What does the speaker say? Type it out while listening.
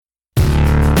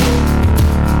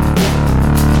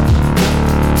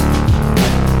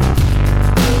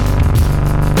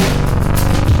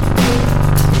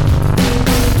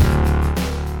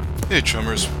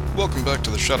back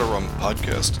to the Shadowrun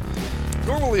podcast.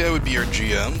 Normally I would be your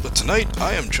GM, but tonight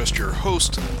I am just your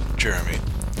host, Jeremy.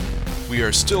 We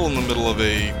are still in the middle of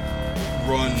a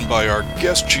run by our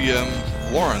guest GM,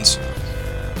 Lawrence,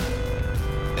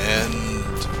 and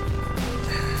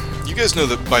you guys know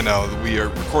that by now that we are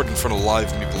recording in front of a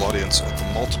live Meeple audience at the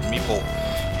Malted Meeple.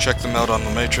 Check them out on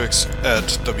the Matrix at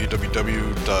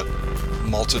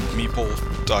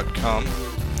www.maltedmeeple.com.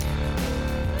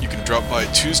 You can drop by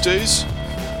Tuesdays.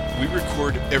 We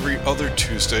record every other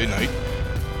Tuesday night,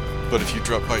 but if you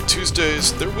drop by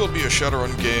Tuesdays, there will be a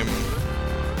Shadowrun game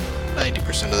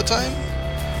 90% of the time,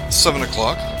 7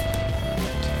 o'clock.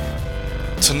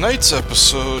 Tonight's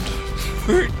episode,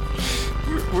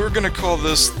 we're going to call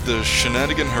this the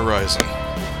Shenanigan Horizon.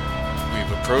 We've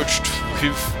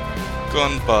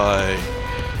gone by,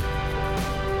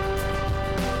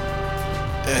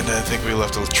 and I think we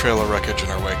left a trail of wreckage in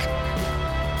our wake.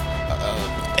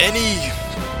 Any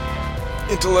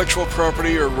intellectual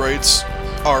property or rights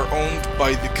are owned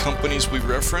by the companies we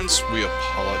reference. We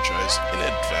apologize in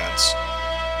advance.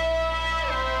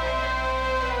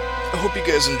 I hope you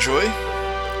guys enjoy.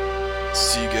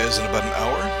 See you guys in about an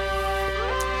hour.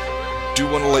 Do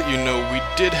want to let you know we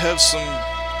did have some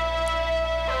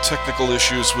technical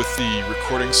issues with the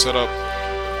recording setup.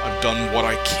 I've done what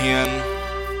I can't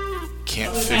fix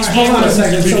it. Hold on a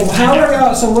second. So how are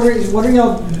y'all? So what are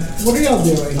y'all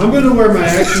doing? I'm gonna wear my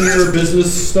Action Hero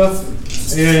business stuff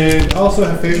and also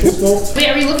have facial sculpt. Wait,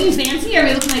 are we looking fancy or are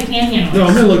we looking like panhandle? No,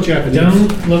 I'm gonna look Japanese. Don't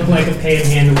look like a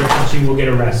panhandler because you will get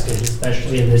arrested,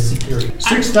 especially in this security.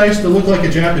 6 dice to look like a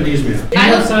Japanese man. Go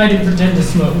outside and pretend to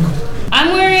smoke.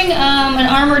 I'm wearing an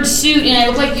armored suit and I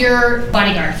look like your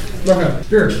bodyguard. Okay.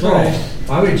 You're a troll.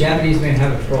 Why would a Japanese man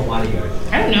have a troll bodyguard?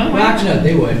 I don't know. Well, actually, no,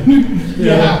 they would.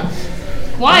 Yeah.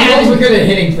 Why? Trolls are good at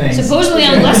hitting things. Supposedly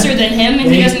I'm lesser than him and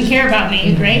he doesn't care about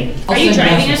me, right? Are you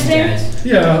driving us there?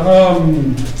 Yeah,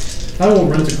 I will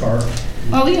rent a car.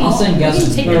 Oh, we I'll send Gus.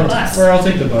 can take the bus. Or I'll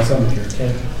take the bus, I don't care.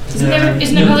 Okay. Isn't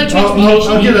there public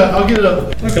transportation? I'll get it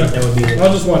up. Okay. That would be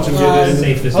I'll just watch him get in.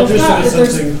 safest. I'll just say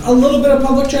There's something. a little bit of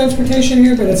public transportation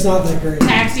here, but it's not that great.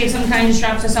 Taxi of some kind just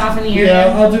drops us off in the area.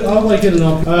 Yeah, I'll like it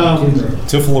enough.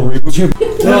 Tiffle reboot.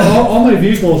 Well, all my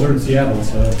vehicles are in Seattle,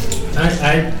 so.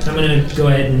 I'm going to go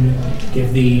ahead and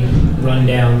give the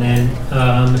rundown then.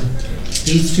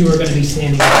 These two are going to be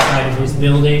standing outside of his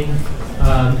building,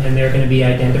 and they're going to be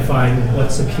identifying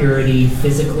what security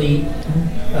physically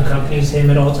accompanies him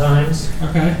at all times.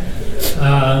 Okay.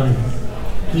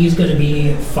 He's going to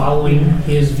be following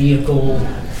his vehicle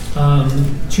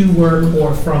to work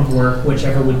or from work,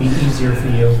 whichever would be easier for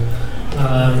you,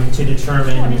 to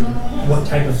determine what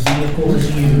type of vehicle is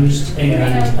used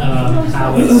and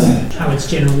how it's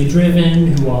generally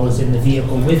driven, who all is in the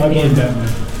vehicle with him.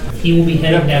 He will be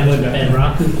heading down to the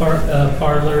Benraku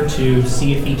parlor to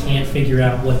see if he can't figure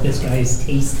out what this guy's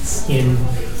tastes in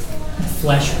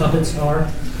flesh puppets are.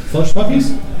 Flush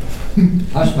puppies?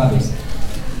 Hush puppies.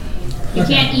 You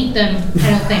can't eat them, I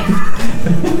don't think.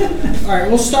 All right,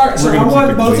 we'll start. So I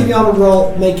want both of y'all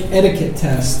to make etiquette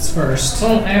tests first.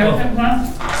 Oh, etiquette?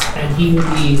 And he will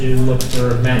be to look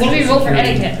for magic. What do we roll for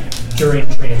security etiquette? during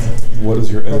transit. What is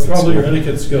your etiquette Probably your skill?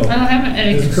 etiquette skill. I don't have an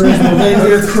etiquette. And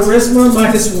your charisma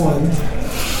 -1.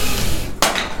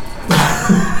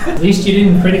 At least you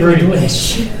didn't critically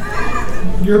wish.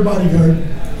 You're a bodyguard.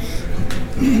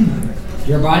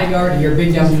 Your bodyguard, your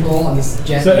big dumb troll, and this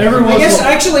jet. So everyone. I guess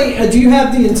actually, do you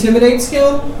have the intimidate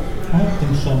skill? I don't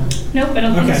think so. Nope, I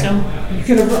don't think so. You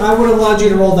could have. I would have allowed you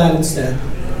to roll that instead.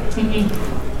 Mm-mm.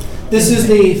 This is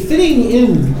the fitting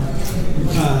in.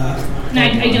 No,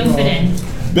 I don't fit in.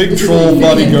 Big troll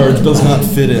bodyguard does not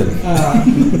fit in.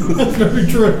 That's very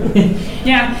true.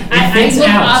 Yeah, I fits look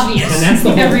out, obvious and that's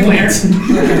the whole everywhere.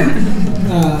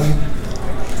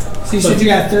 So you said you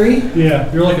got 3? Yeah,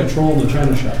 you're like a troll in the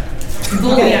China shop.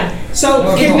 Bull, yeah. So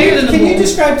It's bigger than the can you bull.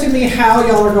 describe to me how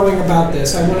y'all are going about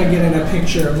this? I want to get in a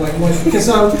picture of like what. Because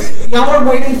y'all are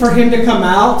waiting for him to come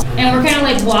out. And we're kind of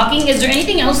like walking. Is there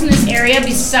anything else in this area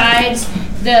besides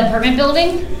the apartment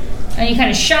building? Any kind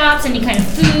of shops, any kind of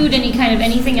food, any kind of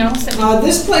anything else? That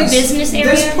This place, business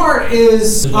area? This part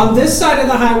is on this side of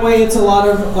the highway. It's a lot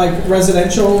of like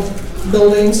residential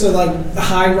buildings, so like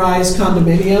high-rise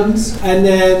condominiums, and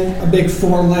then a big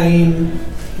 4-lane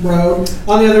road.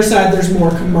 On the other side, there's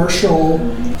more commercial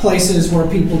places where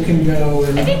people can go.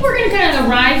 And I think we're gonna kind of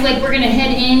arrive, like we're gonna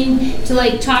head in to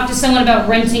like talk to someone about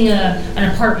renting an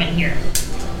apartment here.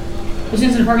 Isn't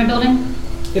this an apartment building?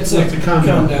 it's like a the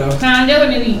condo. Condo, or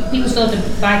maybe people still have to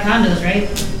buy condos, right?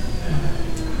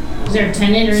 Is there a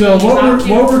tenant or So anything you talk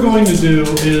to? what we're going to do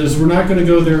is we're not going to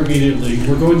go there immediately.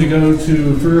 We're going to go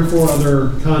to 3 or 4 other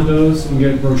condos and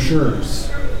get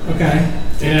brochures. Okay.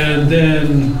 And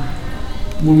then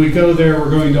when we go there, we're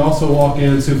going to also walk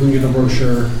in and see if we can get a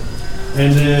brochure.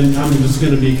 And then I'm just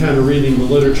going to be kind of reading the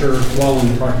literature while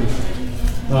in the parking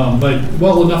lot. But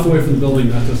well enough away from the building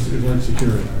not to avoid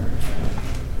security.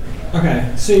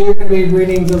 Okay. So you're going to be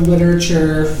reading the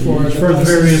literature for the places.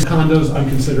 various condos I'm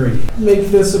considering. Make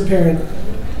this apparent.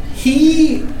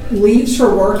 He leaves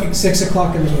for work at 6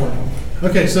 o'clock in the morning.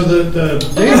 Okay, so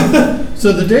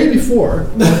the day before,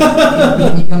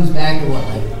 He comes back at what,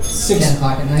 like 6. 10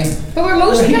 o'clock at night? But we're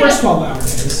mostly He kind works of, 12-hour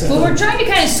days. So well, we're trying to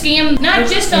kind of scam not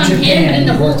just on In him, Japan, but in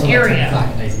the he whole works till, like, 10 area. o'clock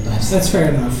at night sometimes. that's fair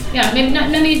enough. Yeah,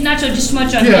 maybe not so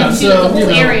much on Yeah, him, too, so, the you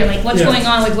whole know, area, like what's yeah. going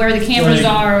on, like where the cameras Right.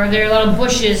 are, are there a lot of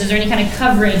bushes, is there any kind of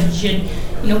coverage, and,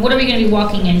 what are we going to be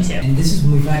walking into? And this is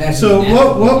when we find out. so he's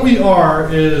an what we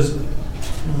are is,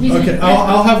 okay,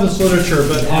 I'll have this literature,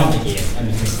 but I don't think he is. I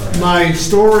mean, he's sorry. my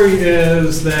story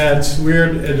is that we're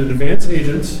an advance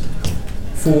agent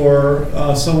for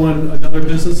another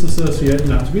business associate,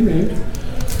 not to be named,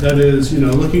 that is,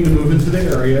 looking to move into the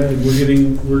area, and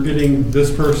we're getting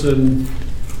this person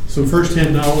some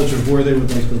first-hand knowledge of where they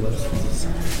would like to live.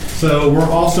 So we're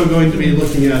also going to be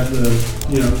looking at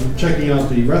checking out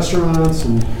the restaurants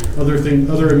and other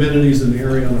amenities in the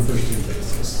area on a first-hand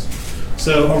basis.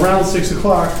 So around 6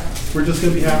 o'clock, we're just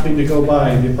going to be happening to go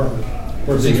by the apartment.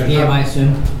 Or 6 p.m. I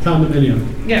assume.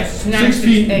 condominium. Yes, 6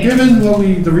 p.m.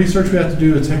 Given the research we have to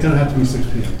do, it's going to have to be 6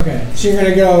 p.m. Okay. So you're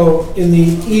going to go in the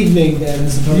evening then,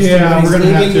 as opposed to Yeah, when he's we're going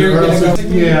to have leaving, to. you're or gonna else go-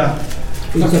 yeah,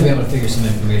 He's going to be able to figure some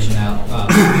information out.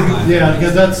 yeah,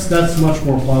 because that's much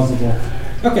more plausible.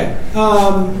 Okay.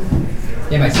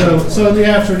 Yeah, my So in the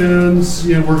afternoons,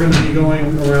 we're going to be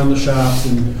going around the shops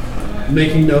and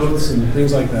making notes and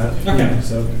things like that. Okay.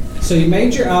 So You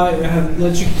made your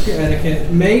let you your etiquette.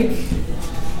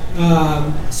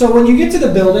 So when you get to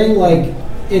the building, like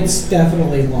it's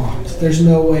definitely locked. There's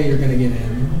no way you're gonna get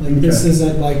in. Like this Okay.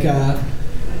 isn't like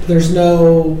there's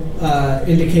no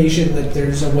indication that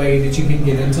there's a way that you can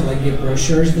get into like get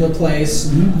brochures for the place.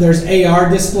 Mhm. There's AR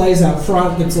displays out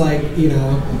front that's like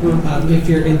if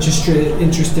you're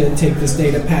interested, take this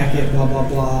data packet, blah blah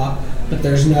blah. But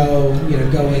there's no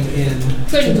going in.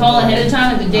 Couldn't call ahead of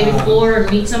time, like the day before,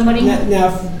 and meet somebody?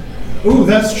 Now, ooh,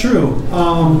 that's true.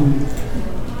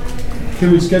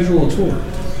 Can we schedule a tour?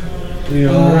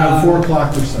 Around 4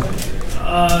 o'clock or so.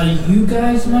 You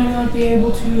guys might not be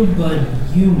able to, but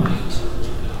you might.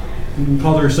 You can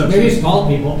call the receptionist. maybe it's call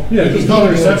people. Yeah, just call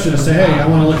the receptionist. Say, hey, I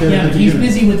want to look at Yeah, the he's unit.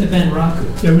 busy with the Ben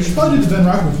Raku. Yeah, we should probably do the Ben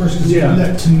Rockwood first because Yeah. you do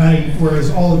that tonight,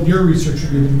 whereas all of your research are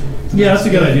given. Yeah, that's a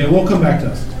good idea. We'll come back to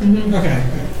us. okay.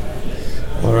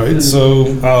 All right, so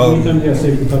Anytime you guys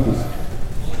save the puppies.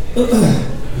 I'm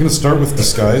going to start with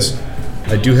disguise.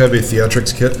 I do have a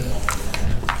theatrics kit.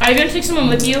 Are you going to take someone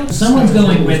with you? Someone's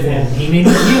going with him. He may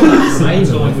not realize someone's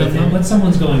going with him, but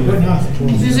someone's going with him.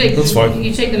 Did you say, That's fine.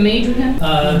 You take the mage with him?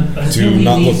 To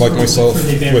not look like myself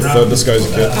with the disguise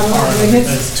kit.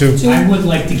 Two. I would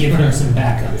like to give him some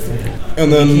backup for him.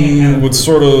 And then I would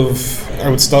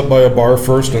stop by a bar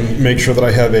first and make sure that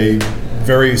I have a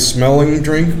very smelling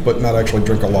drink, but not actually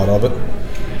drink a lot of it.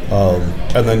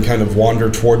 And then kind of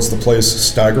wander towards the place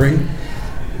staggering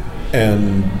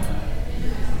and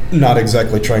not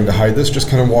exactly trying to hide this, just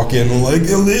kind of walk in like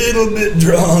a little bit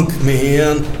drunk,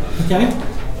 man. Okay.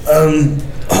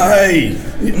 Hi,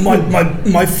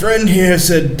 my friend here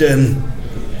said,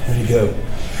 where'd he go?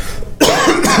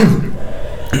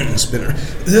 Spinner.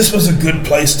 This was a good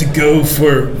place to go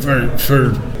for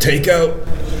takeout.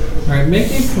 All right, make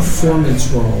a performance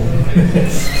roll.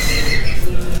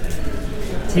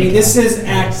 I mean, this is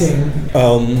acting.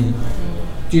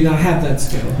 Do you not have that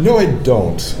skill? No, I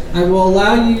don't. I will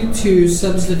allow you to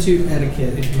substitute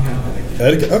etiquette if you have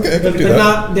etiquette. Okay, I can do But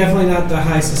that. definitely not the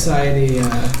high society.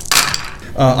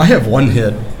 I have one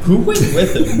hit. Who went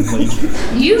with him?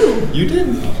 Like, You? you did?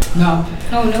 No,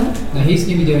 Oh, no? no, he's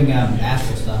going to be doing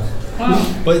astral stuff.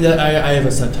 Wow. But I have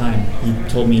a set time. He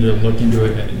told me to look into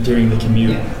it during the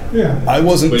commute. Yeah. Yeah. I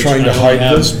wasn't Which trying to I only hide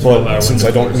have this, 12 but hours since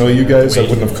I don't before, know you guys, I wait.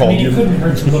 wouldn't have I called mean, it you. couldn't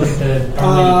hurt to look at the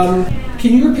paramedic.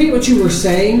 Can you repeat what you were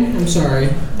saying? I'm sorry.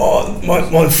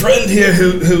 My friend here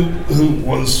who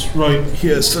was right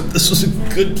here said this was a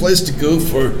good place to go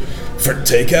for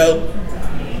takeout.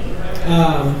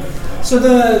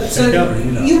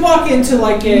 You walk into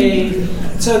like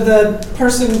the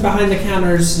person behind the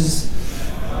counters is.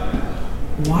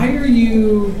 Why are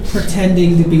you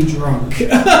pretending to be drunk?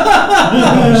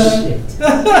 Oh, shit.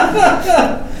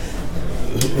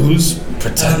 Who's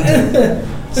pretending?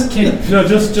 No,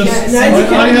 just Yeah,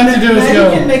 all you have to do is now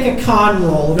you can go. make a con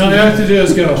roll. No, all you have to do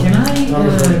is go. Can I,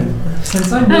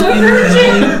 since I'm I'm a looking,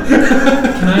 virgin!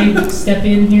 can I step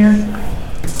in here?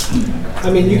 I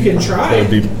mean, you can try.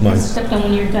 That would be my. Stepped on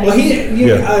one of your dice. Well,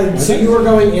 Yeah. so you were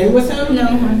going in with him? No,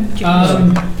 I'm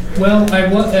joking. Well, I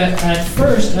was at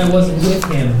first I wasn't with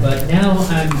him, but now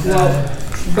I'm. Well,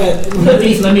 but let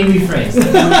me rephrase.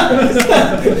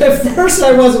 at first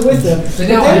I wasn't with him, but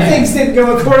now then I am. things didn't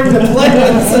go according to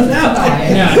plan, so now I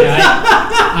am. No,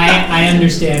 I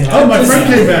understand how. Oh, my friend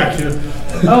came back.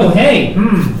 Oh, hey.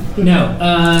 No.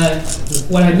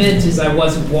 What I meant is I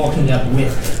wasn't walking up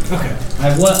with him. Okay.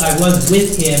 I was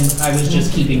with him. I was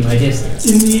just keeping my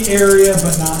distance. In the area,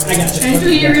 but not. I got you. And so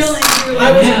you realize you're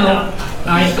I was- like,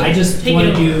 Now, I just Take want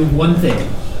it to do one thing.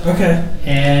 Okay.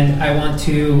 And I want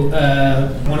to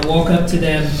walk up to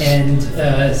them and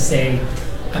say,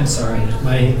 "I'm sorry,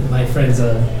 my friend's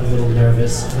a little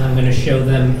nervous," and I'm going to show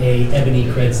them a ebony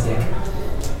cred stick.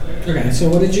 Okay, so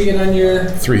what did you get on your...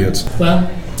 3 hits. Well,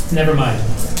 never mind.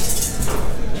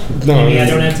 No, Maybe I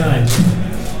don't have time.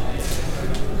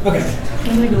 Okay,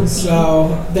 I'm gonna go pee.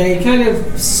 so they kind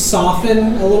of soften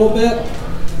a little bit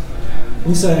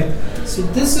and say, so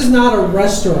this is not a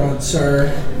restaurant,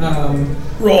 sir.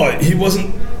 Right, he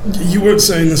wasn't. You weren't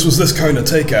saying this was this kind of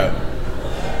takeout.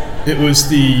 It was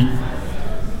the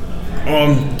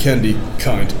candy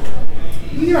kind.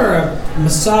 We are a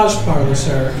massage parlor,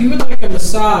 sir. If you would like a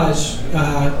massage,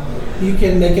 you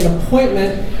can make an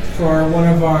appointment for one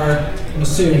of our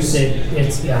masseurs.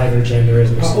 It's either gender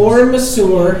is Or a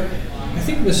masseur. I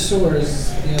think masseur is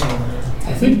the other one.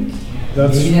 I think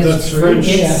That's maybe that's true. French.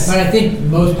 Yeah. But I think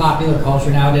most popular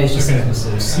culture nowadays just says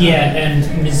masseuse. Yeah,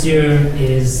 and monsieur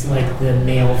is like the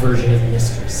male version of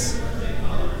mistress.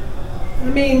 I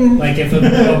mean, Like if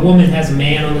a woman has a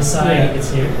man on the side,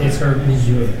 Yeah. it's her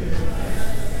monsieur.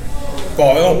 Oh,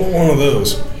 I don't want one of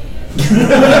those.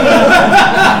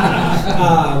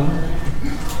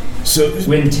 So,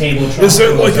 When table is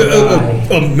there like goes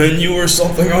awry. a menu or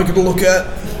something I could look at?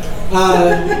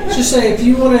 just say if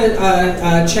you want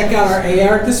to check out our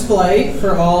AR display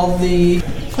for all the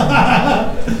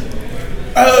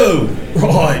Oh,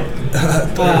 right.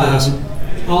 There it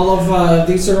is. all of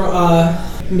these are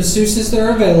masseuses that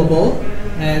are available,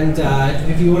 and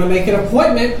if you want to make an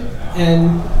appointment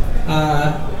and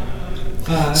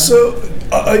So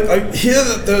I hear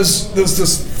that there's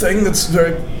this thing that's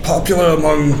very popular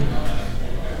among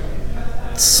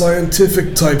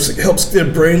scientific types. It helps their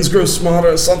brains grow smarter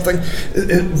or something.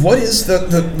 What is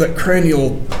that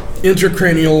cranial,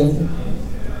 intracranial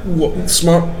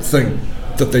smart thing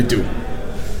that they do?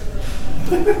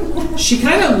 she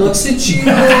kind of looks at you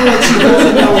like she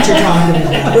doesn't know what you're talking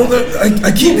about. Well,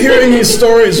 I keep hearing these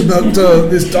stories about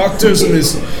these doctors and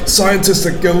these scientists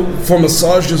that go for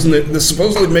massages and that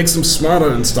supposedly makes them smarter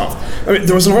and stuff. I mean,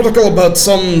 there was an article about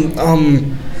some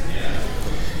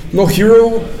no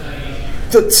hero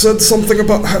that said something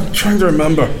about. I'm trying to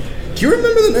remember. Do you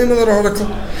remember the name of that article?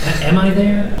 Am I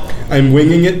there? I'm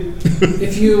winging it.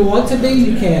 If you want to be,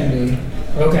 you can be.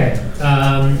 Okay.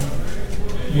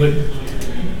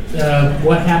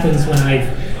 What happens when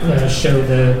I show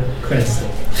the cred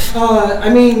stick? I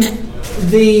mean,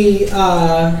 the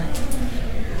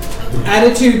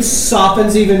attitude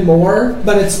softens even more,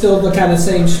 but it's still the kind of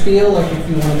same spiel. Like if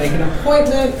you want to make an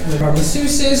appointment with our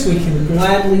masseuses, we can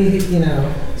gladly,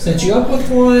 set you up with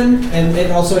one. And it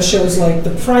also shows like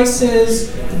the prices.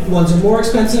 Ones are more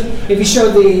expensive. If you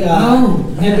show the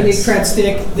ebony yes. cred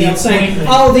stick, The they'll say, appointment.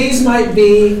 "Oh, these might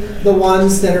be the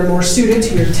ones that are more suited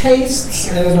to your tastes,"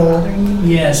 and it'll.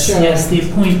 Yes, Sure. yes, the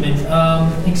appointment.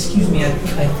 Excuse me, I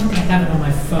think I have it on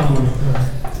my phone.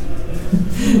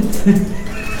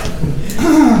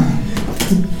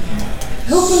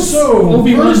 So,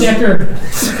 Obi-Wan first, Decker.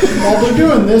 while they're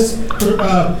doing this,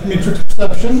 matrix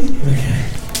perception.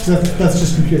 That's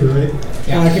just computer,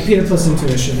 right? Computer plus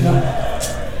intuition.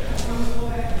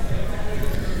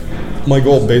 My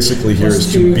goal basically here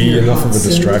is to be enough of a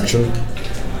distraction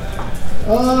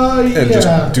Yeah. and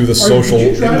just do the Did social.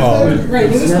 you drive there? Right,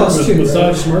 it is plus 2.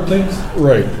 Massage smart things.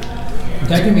 Right.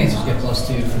 Technomancers get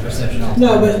 +2 for perception all the No,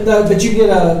 time. but you get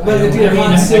a. But if you're I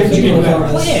hot sim, you figured get a out a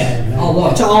bonus. plan. Oh,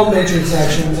 look. To all matrix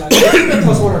actions.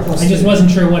 Plus 1 or plus 2. I just wasn't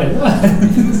sure what it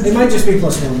was. It might just be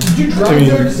plus 1. Did you drive I mean,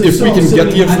 there? 'Cause if we it's can all get the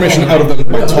sitting- information out of them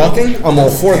by talking, I'm all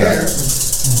for that.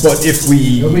 But if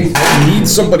we need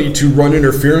somebody to run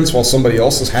interference while somebody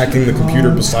else is hacking the computer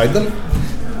beside them,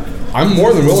 I'm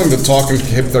more than willing to talk and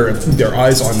keep their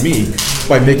eyes on me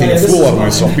by making a fool out of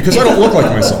myself, because I don't look like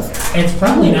myself. It's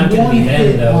probably not going to be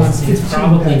them though. It's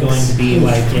probably going to be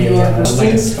like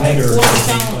a spider or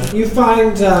something. You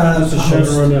find Just a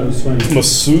shadow on that is fine.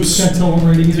 masseuse Can't tell what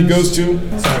rating he goes to.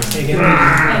 Sorry, say again.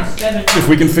 Yes, 7. If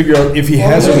we can figure out if he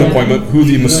has an appointment, who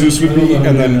the masseuse would be,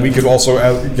 and then we could also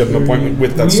get an appointment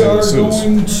with that We same are masseuse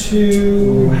going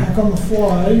to hack on the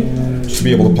fly. to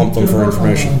be able to pump them for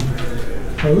information.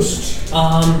 Host.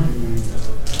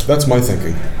 That's my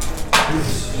thinking.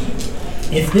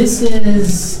 If this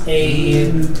is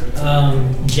a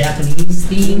Japanese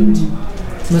themed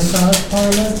massage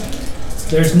parlor,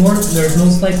 there's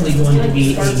most likely going to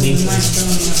be a matron,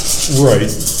 Right.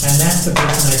 and that's the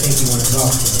person I think you want to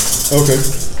talk to. Okay.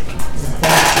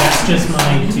 That's just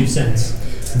my 2 cents.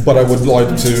 But I would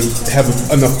like to have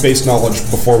enough base knowledge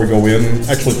before we go in,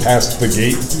 actually past the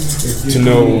gate, to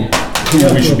know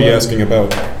who we should be asking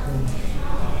about.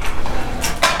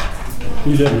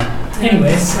 You didn't.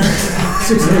 Anyways,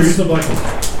 Here's the black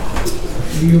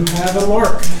one. You have a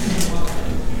mark.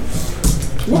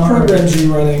 What programs are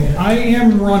you running? I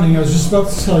am running. I was just about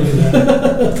to tell you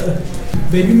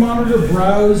that. Baby monitor,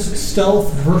 browse,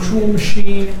 stealth, virtual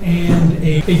machine, and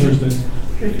a agent.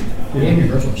 Maybe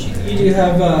virtual machine. You do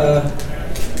have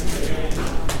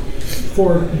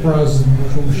 4. Browse and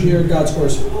virtual machine. Your God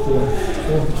scores 4.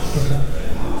 Okay.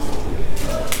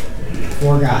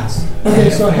 4 gods.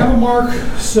 Okay, so I have a mark.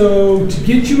 So to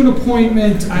get you an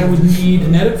appointment, I would need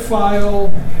an edit file.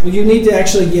 Well, you need to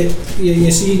actually get. So you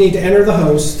need to enter the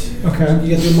host. Okay. You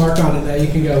get your mark on it. Now you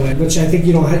can go in. Which I think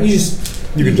you don't have. You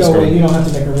can just go in. in. You don't have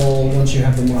to make a roll once you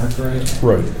have the mark, right?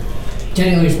 Right.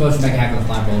 Technically, you're supposed to make a hack on the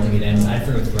fly roll to get in. I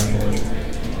forget what the threshold is.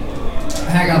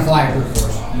 Hack on the fly, brute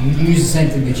force. You use the same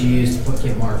thing that you use to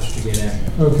get marks to get in.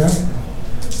 Okay.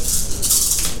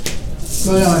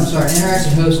 Oh no, I'm sorry.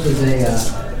 Interaction host is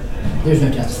a. There's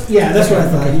no test. Yeah, that's what I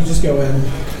thought. You just go in.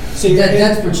 So you're in-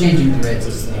 That's for changing grids.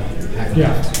 Is the hack on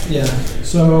Yeah. the fly. Yeah.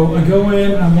 So I go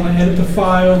in. I want to edit the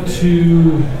file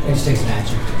to. It just takes an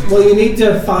action. Well, you need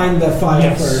to find the file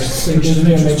Yes. first. So Which you is just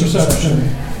need to make nature's a perception.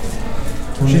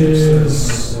 perception. Which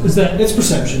is that It's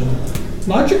perception.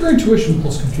 logic or intuition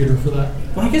plus computer for that?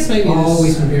 Well, I guess maybe it's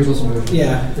Always computer plus intuition.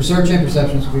 Yeah. Research and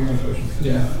perception is computer intuition.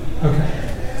 Yeah. Okay.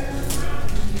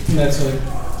 And that's like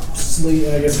sleep.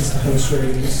 I guess it's the host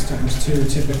ratings times 2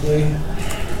 typically.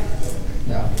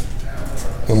 No.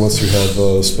 Unless you have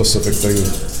a specific thing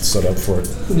set up for it.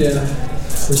 Yeah.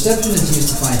 Perception is used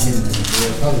to find hidden things.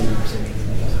 You'll probably use perception.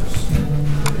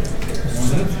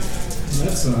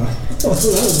 That's oh,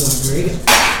 that was not great.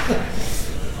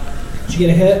 Did you get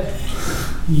a hit?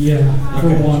 Yeah. For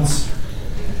Okay. once.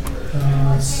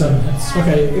 7 hits.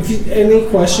 Okay. If you any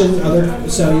question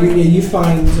so you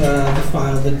find the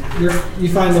file that you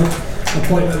find the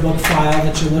appointment book file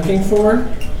that you're looking for.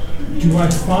 Do I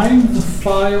find a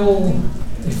file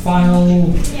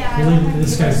related to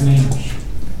this guy's name?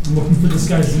 I'm looking for this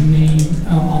guy's name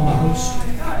on the host.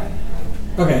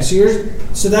 Okay,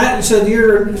 so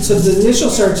the initial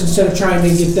search instead of trying to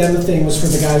get them a thing was for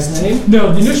the guy's name.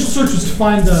 No, the initial search was to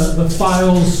find the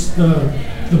files, the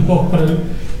book, but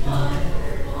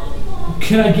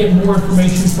can I get more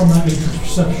information from that matrix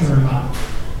perception or not?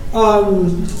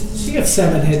 So you get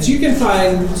 7 hits.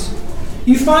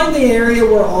 You find the area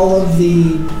where all of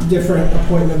the different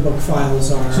appointment book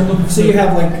files are. So look- So you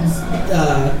have like,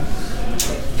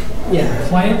 yeah,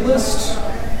 Client list,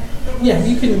 yeah.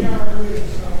 You can.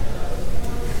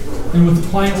 and with the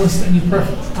client list, any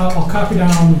I'll copy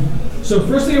down. So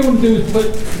first thing I want to do is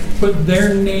put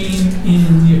their name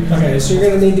in the account. Okay, so you're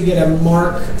gonna need to get a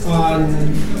mark on.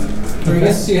 Or I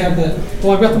guess you have the.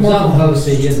 Well, I've got the It's mark on on the the host,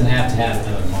 so he doesn't have to have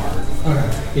another mark. Okay.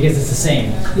 Because it's the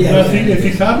same. Yeah. Well, if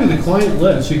you copy the client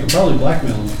list, you could probably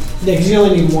blackmail him. Yeah, because you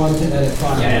only need 1 to edit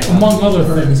file. Yeah. Among other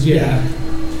things, yeah.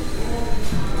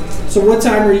 So what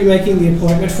time are you making the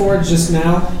appointment for? Just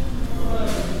now?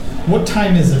 What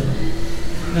time is it?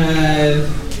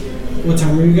 What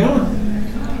time are you going?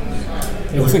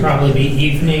 it would probably be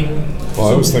evening. Well,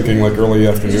 I was thinking like early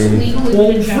afternoon.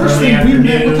 Well, first thing we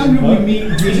met. What time did we meet?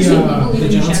 The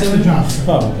Johnson? The Johnson.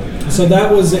 Probably. So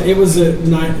it was at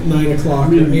 9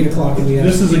 o'clock or 8 o'clock in the afternoon.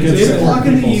 This is a good It's 8 o'clock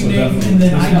in the people, so evening, definitely. and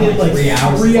then I It's did like 3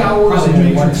 hours. 3 hours of Probably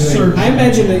matrix one, two, search. I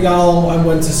imagine that I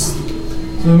went to.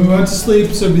 So we went to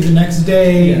sleep, so it'd be the next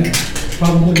day, Yeah.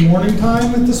 probably morning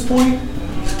time at this point,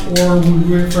 or would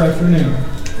we wait for afternoon?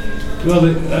 Well,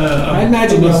 I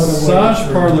imagine the y'all would've massage waited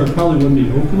for- parlor probably wouldn't be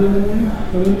open in the morning,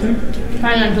 I wouldn't think.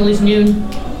 Probably not until at least noon.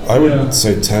 I would Yeah.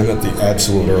 say 10 at the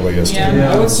absolute earliest. Yeah.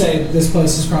 Yeah. I would say this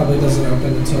place probably doesn't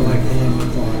open until like 11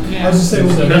 o'clock. I was just saying,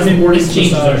 So well, that's It important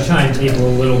changes our massage. timetable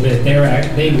a little bit.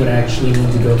 They would actually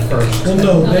need to go first. well,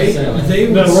 no, they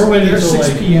No, we're waiting they're until 6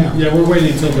 like p.m. Yeah, we're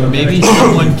waiting until the Maybe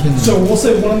someone can. So we'll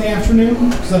say 1 in the afternoon,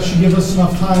 because that should give us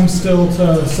enough time still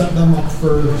to set them up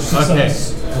for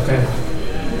success. Okay.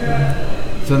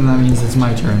 So then that means it's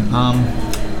my turn.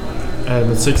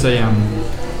 At 6 a.m.,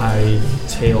 I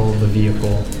tail the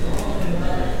vehicle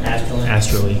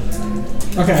astrally.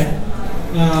 Okay.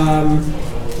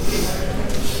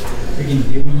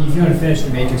 If you want to finish the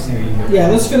Matrix thing, you can go. Yeah,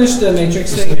 let's finish the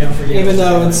Matrix Just thing, so we don't forget. even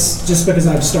though it's just because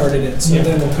I've started it, so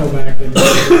then we'll go back and...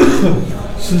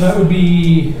 So that would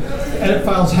be edit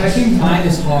files hacking. Mine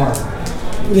is hard.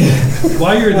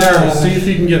 While you're there, Uh, see if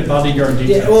you can get bodyguard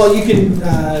details. Yeah, well, you can,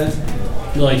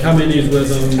 Like how many is with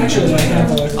them? actually, I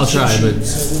have a... I'll try, but-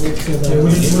 So we'll wait for Yeah, the-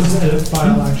 what is edit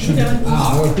file action?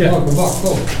 Ah, we're Yeah.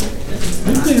 cool.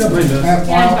 I'm cleaning up my mess. Edit Yeah, it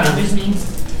file. bothers me.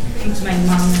 It's my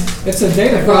mom. It's a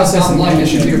data Across processing like a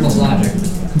engine. computer plus logic.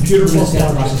 Computer plus Data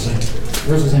logic. processing.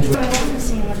 Where's this entry?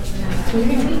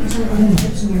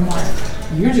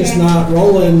 You're just not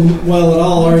rolling well at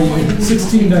all, are you?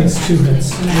 16 dice, 2 hits.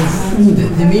 The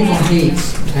meeple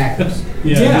hates hackers.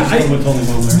 Yeah, Yeah, just put totally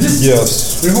on there. This,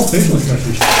 Yes. Their whole facial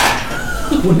expression.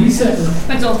 what he said,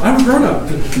 That's all. I'm a grown up.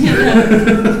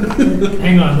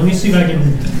 Hang on, let me see if I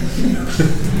can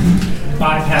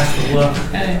bypass the look.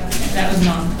 That was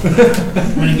mom.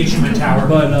 I'm gonna get you my tower.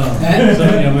 But so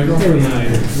yeah, my girlfriend and I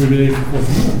we've been able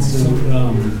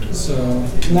to So,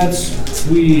 that's...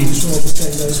 we So we'll just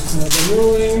take those kind of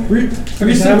rolling. How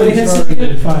many recently hits did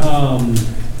you started get?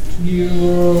 You...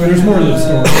 There's more to the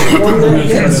story. One I'm that gonna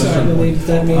start hits, that I one. believe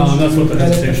that means That's what the you edit the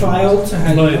hesitation file to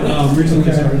have but it. recently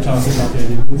Okay. started talking about the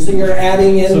idea. So you're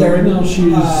adding in So their right now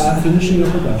she's finishing up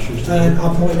her an bachelor's.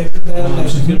 appointment for them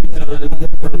She's at gonna be done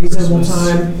a reasonable Christmas.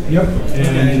 time. yep.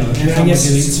 And you know, she's And I probably guess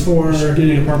it's for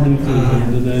getting an apartment in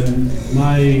Cleveland, and then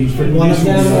my one of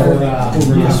them or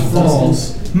over yes, this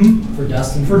falls. For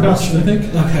Dustin. For Dustin, I think.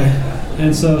 okay.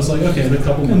 And so it's like, okay, in a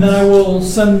couple months. And then I will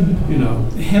send you know,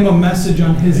 him a message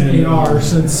on his And, AR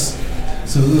since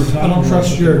so we were talking. I don't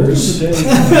trust about, what was yours. the day?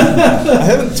 I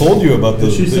haven't told you about the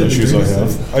She said issues I the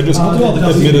have. I just I'll do all the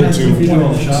admitted Dustin If you to do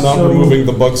all the shots. not So- removing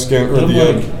the bug scan or I'm the,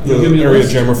 like, you'll give me a area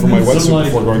list? jammer from my And wetsuit somebody-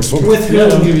 before going swimming. With Yeah,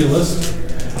 I'll whom? give you a list.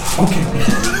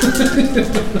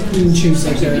 You can choose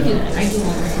like You do that. that. I do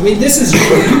all that. I mean, this is,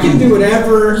 you can do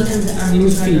whatever you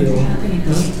feel.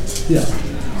 Yeah.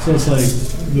 So it's like,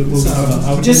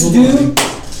 I would Just do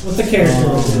what the character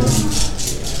will do.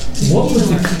 what was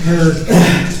the character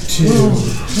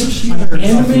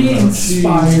anime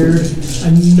inspired,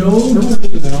 a gnome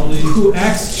who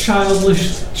acts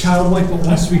childlike but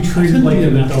wants to be treated like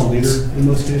an adult. leader in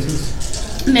most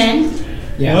cases. Men.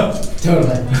 Yeah.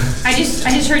 Totally. I just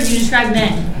heard you describe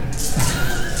men.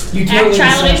 You Act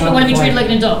childish, but want to be treated like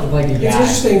an adult. Like a It's guy.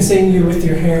 interesting seeing you with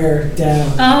your hair down.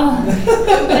 Oh,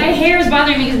 my hair is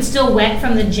bothering me because it's still wet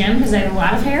from the gym because I have a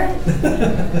lot of hair.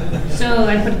 So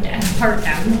I put it part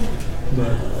down.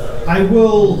 I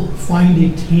will find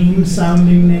a tame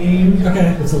sounding name.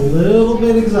 Okay. It's a little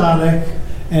bit exotic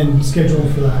and schedule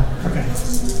for that. Okay.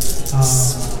 I'm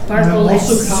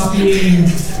also Sparkles. copying.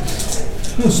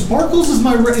 No, Sparkles is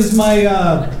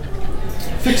my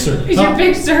fixer. Is your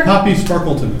fixer? Poppy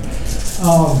Sparkleton.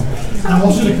 I'm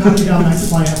also going to copy down that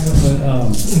client with But,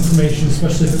 information,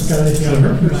 especially if it's got anything so on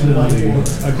her her personality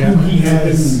personality. or Okay. who he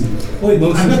has. Wait,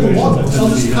 Most I've got the situations, logos. that I'll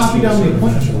tend to just be copy down the potential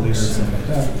appointment. leader or something like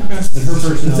that. And her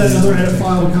personality. Is that another edit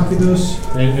file and copy those?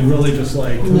 And really just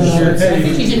like, No, sure, I think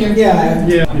hey, She's in her. Yeah.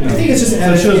 yeah, you know. I think it's just so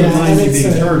she doesn't yeah, mind me it's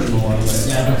being a- charged in a lot of ways.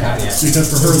 Yeah, don't copy it. Because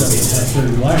for her that's very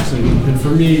relaxing, and for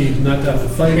me, not to have to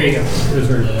fight, There you go. it is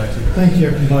very relaxing. Thank you.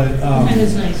 But That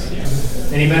is nice. Yeah.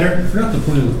 Any better? I forgot the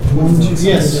point of the 1, 2,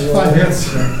 yes, 5 hits.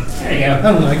 There you I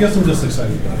go. don't know. I guess I'm just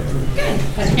excited about it.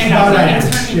 About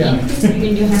average, yeah. You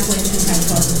can do halfway through kind of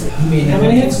close. How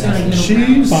many hits?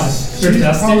 She's For she's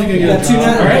Dustin? probably gonna You get got a two job.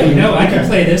 now? All right, no, I can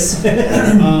play this.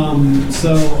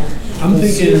 So I'm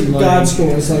thinking God like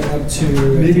score is like up to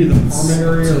maybe the apartment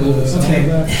area or something Okay.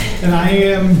 like that. And I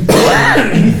am,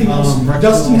 anything else? Breakfast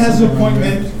Dustin has an also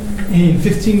appointment in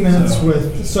 15 minutes So.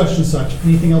 with such and such.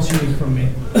 Anything else you need from me?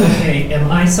 Okay,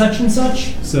 am I such and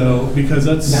such? So because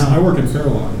that's No. I work in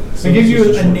Fairlawn. So I give it's you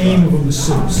just a short name drive. of a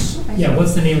masseuse. Yeah,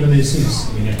 what's the name of the masseuse?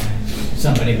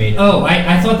 Somebody made it. Oh,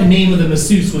 I thought the name of the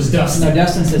masseuse was Dustin. No,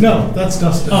 Dustin says. No, that's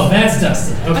Dustin. Oh, that's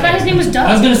Dustin. Okay. I thought his name was Doug.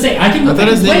 I was gonna say I can. I thought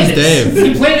his can name play was this. Dave.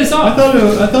 You play this I off. thought it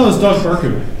was Doug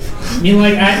Barker. I mean,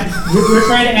 like, we're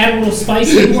trying to add a little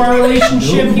spice into our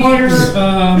relationship here.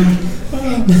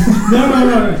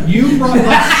 No. You brought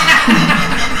Dustin.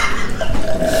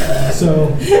 So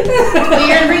Well, you're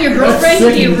gonna bring your girlfriend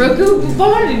to your Roku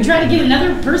bar and try to get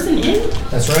another person in?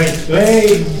 That's right.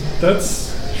 Hey, that's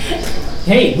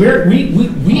Hey,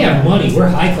 we have money. We're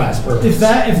high class perverts. if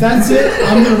that's it,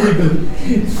 I'm gonna reboot.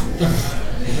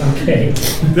 Okay.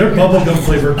 they're bubblegum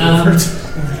flavored.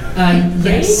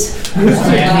 Yes.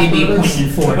 I may be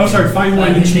appointed for. I'm sorry, fine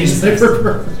wine and cheese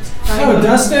flavored. Oh,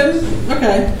 Dustin?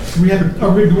 Okay. Are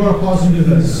we going to pause and do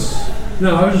this?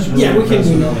 No, I was just Yeah, we can do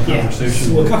the that. Yeah.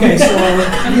 conversation. Okay, so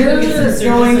you're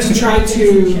going to try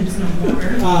to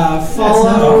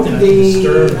follow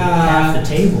Disturb half the the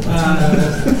table.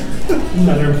 I'm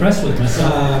rather impressed with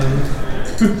myself.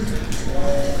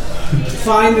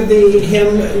 find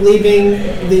him leaving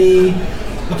the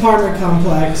apartment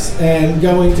complex and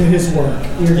going to his work.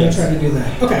 You're going to try to do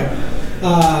that. Okay.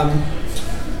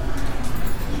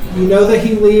 You know that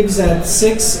he leaves at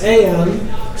 6 a.m.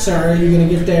 So are you going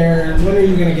to get there? When are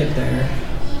you going to get there?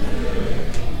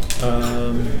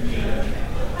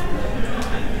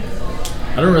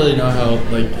 I don't really know how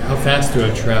fast do I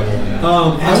travel?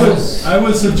 I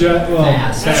would suggest. Well,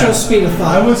 Actual speed of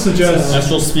thought. I would suggest.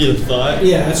 Astral speed of thought.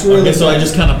 Yeah, it's really. Okay, so I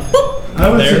just kind of. I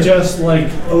would there. suggest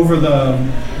like over the.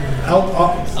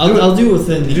 I'll do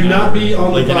within the. Do not be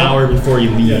on like the an hour before you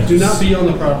leave. Yeah, do not be on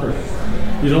the property.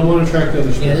 You don't want to attract the other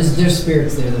Yeah, spirits. there's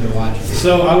spirits there that are watching.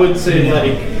 So I would say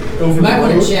like over You might the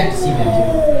want road. to check to see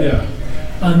that too. Yeah.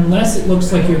 Unless it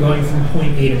looks like you're going from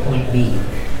point A to point B.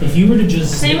 If you were to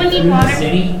just sit anyone need through the water?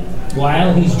 city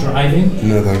while he's driving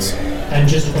No thanks. and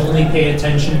just only pay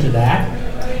attention to that,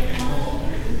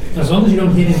 as long as you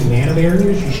don't hit any mana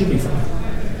barriers, you should be fine.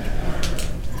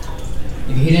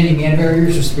 If you hit any mana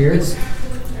barriers or spirits,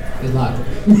 good luck.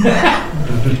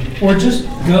 Or just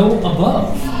go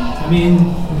above. I mean,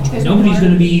 nobody's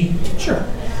going to be. Sure.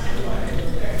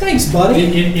 Thanks, buddy.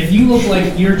 If you look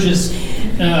like you're just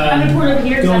I'm gonna pour it over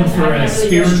here. 'cause going I'm for a not really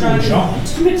spiritual strong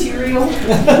jaunt, material.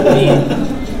 I mean,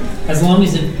 as long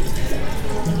as it.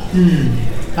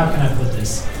 How can I put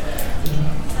this?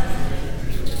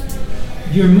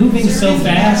 You're moving so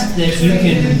fast that you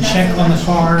can check on the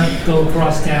car, go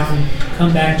across town,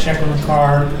 come back, check on the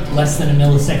car, less than a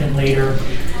millisecond later,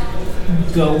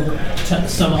 go to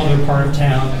some other part of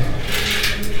town.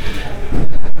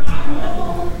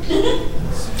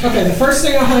 Okay, the first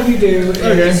thing I'll have you do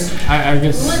is I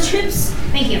guess. Little chips.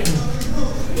 Thank you.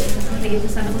 Let me get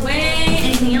this out of the way.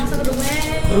 Anything else out of the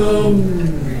way?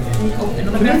 Open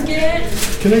the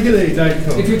basket. Can I get a Diet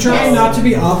Coke? if you're trying not to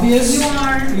be obvious, You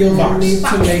are. you'll Fox. need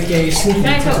to make a sneaking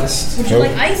Diet Coke. test. Would you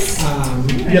like ice?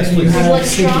 Yes, you please. Would you have like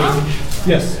straw? sneaking.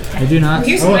 Yes. I do not.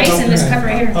 Here's some Oh, ice in this okay. cup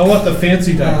right here. I want the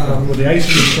fancy Diet Coke with the ice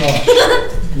and the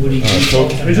straw. What do you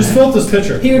I just filled this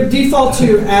pitcher. He would default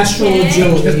to astral Okay.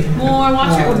 agility. More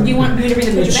water. Or do you want me to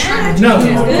bring the pitcher back? No.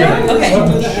 Good? Okay.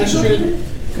 What was the astral?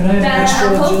 Could I have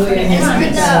Astral Coke? agility. It's on the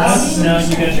dust. No,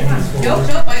 you got your hands full. Nope,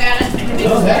 I got it. I can do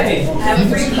Oh, it. hey. I have a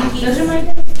free pinky. Those are my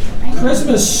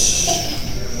Christmas.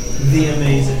 The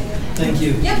amazing. Thank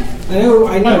you. Yep.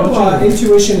 I know.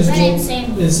 Intuition is My name's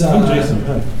Sam. I'm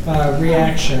Jason. Hi.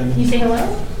 reaction. You say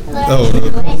hello? Oh.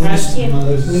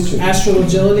 Astral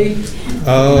agility.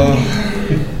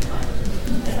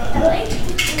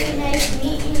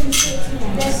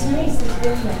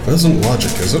 That isn't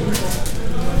logic, is it?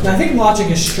 I think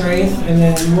logic is strength, and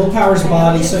then willpower is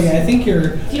body. So yeah, I think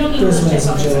your You don't need charisma to is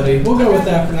check on this. agility. We'll go with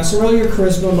that for now. So roll your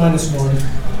charisma -1.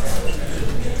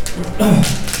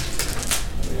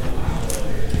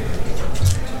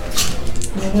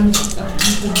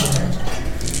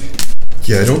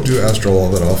 Yeah, I don't do astral all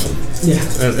that often. Yeah.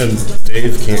 And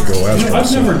Dave can't go astral. I've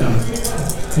so- never done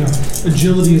it.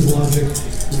 Agility is logic.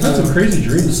 That's some crazy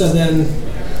dreams. So then,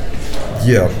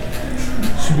 Yeah.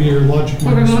 Should be your logic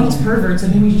Well, we're minus going one. to perverts. I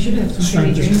think we should have some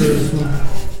Strength pretty is dreams. charisma.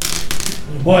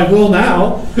 Well, I will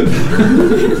now.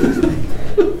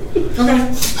 okay.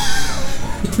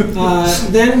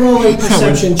 Then roll a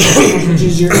perception check, which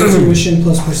is your intuition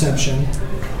plus perception.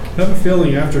 I have a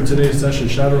feeling after today's session,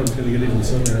 Shadowrun's going to get even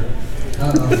sillier.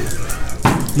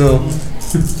 No.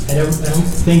 I don't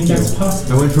think that's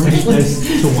possible. I went from nice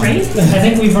to one. Right? I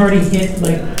think we've already hit,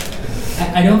 like,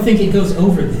 I don't think it goes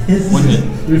over this. One hit.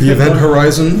 The event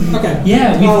horizon. Okay.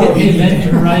 Yeah, we've hit the event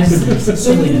horizon of So you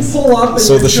silliness. pull up. And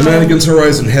So you're the trying- shenanigans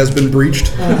horizon has been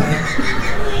breached.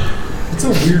 It's a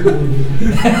weird one.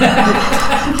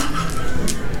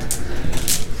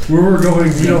 Where we're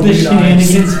going, we don't The need eyes.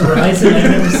 shenanigans horizon, I've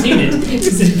never seen it.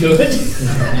 Is it good?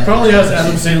 Probably has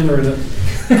Adam Sandler in it.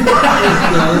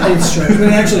 Yeah, it's true.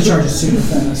 It actually charges super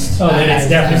fast. Oh, then it's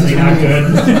definitely not good.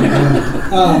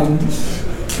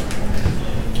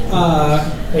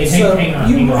 Wait, So hang on.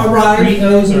 you hang on. arrive Pre and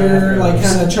those or you're after like those?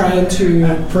 kind of trying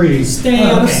to Pre. stay Oh,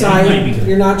 out of okay, that might be sight. good.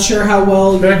 You're not sure how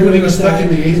well you're Back when he doing was with stuck that.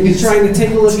 in the And you're 80s. trying to take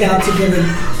a look out to get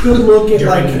a good look at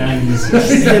During the like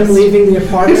 90s. him leaving the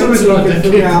apartment so Somebody's you about can to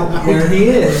figure kick out out. where he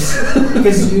is.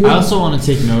 Because you I also want to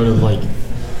take note of like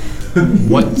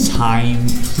what time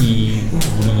he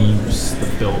leaves the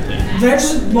building.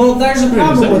 there's a is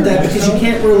problem that with that your because you asshole?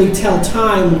 can't really tell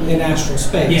time in astral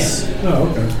space. Yes. Oh,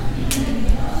 okay.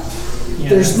 Yeah,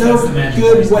 There's no that's the magic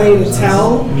good place way to powers.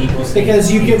 tell Needles.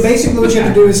 because you can basically what you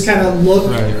have to do is kind of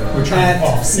look Right. We're trying to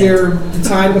at offset. the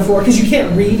time before because you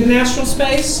can't read in astral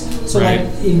space. So Right.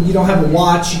 like you don't have a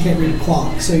watch, you can't read a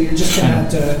clock. So you're just gonna have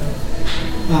to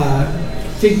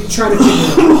try to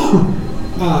figure it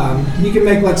out. You can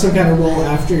make like some kind of roll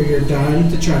after you're done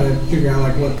to try to figure out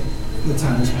like what the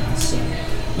time has passed.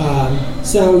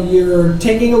 So you're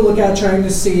taking a look out, trying to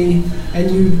see,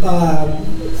 and you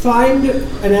find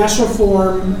an astral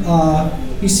form.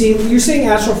 You're seeing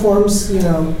astral forms,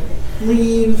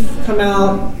 leave, come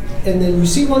out, and then you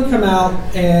see one come out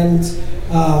and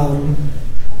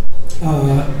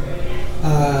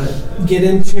get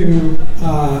into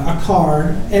a car,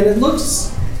 and it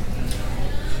looks.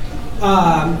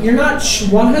 You're not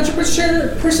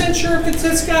 100% sure if it's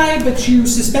this guy, but you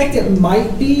suspect it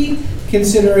might be,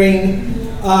 considering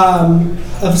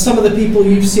of some of the people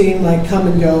you've seen like come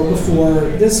and go before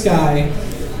this guy.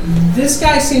 This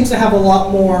guy seems to have a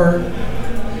lot more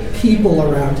people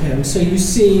around him. So you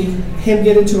see him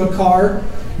get into a car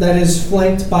that is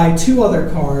flanked by 2 other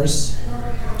cars,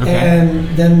 Okay. and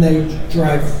then they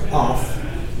drive off.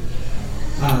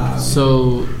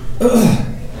 So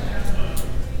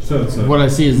So it's a what I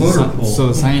see is motor pool. so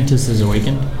the scientist is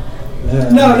awakened.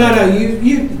 No.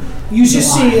 You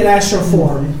just see an astral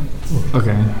form.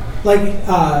 Okay. Like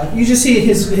you just see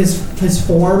his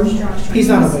form. He's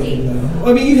not awakened though.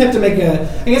 I mean, you have to make a.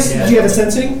 I guess do you have a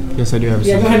sensing? Yes, I do have.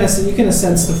 Yeah, go something. ahead. You can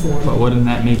sense the form. But wouldn't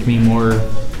that make me more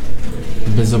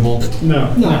visible?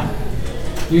 No. No.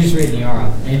 You're just reading the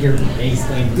aura, and you're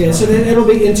basically. Yeah. So then it'll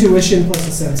be intuition plus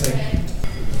a sensing.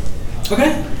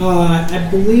 Okay. I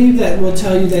believe that will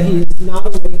tell you that he is not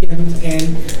awakened, and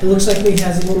it looks like he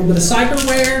has a little bit of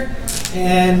cyberware,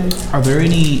 and Are there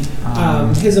any?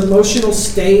 his emotional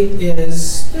state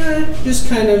is just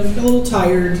kind of a little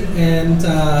tired, and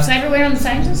Cyberware on the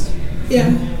scientist? yeah.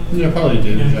 Yeah, probably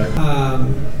did. Yeah.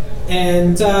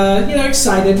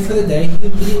 Excited for the day.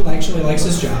 He actually likes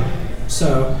his job.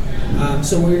 So,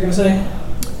 so what were you gonna say?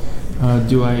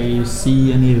 Do I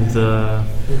see any of the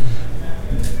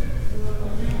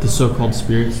so-called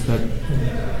spirits that?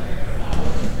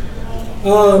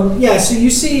 Yeah. So you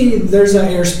see, there's an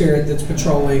air spirit that's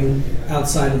patrolling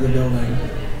outside of the building.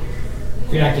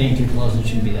 If you're not getting too close, it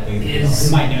shouldn't be that big. of a deal. Is-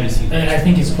 It might notice you. I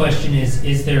think his question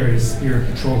is there a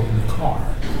spirit patrolling the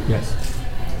car? Yes.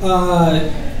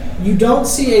 You don't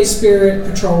see a spirit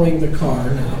patrolling the car.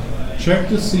 No. Check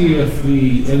to see if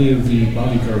any of the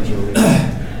bodyguards are awake.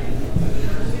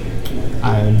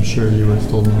 I'm sure you would have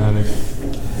told me that.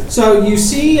 So you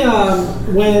see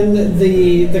when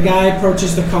the guy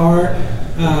approaches the car.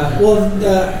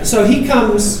 So he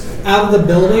comes out of the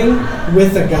building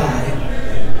with a guy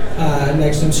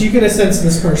next to him. So you can sense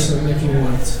this person if you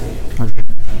want. Okay.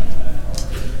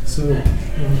 So,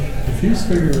 if he's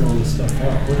figuring all this stuff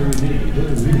out, what do we need? What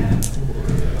do we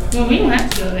need? Well, we don't have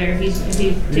to go there if he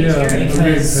takes Yeah, care of I it. mean,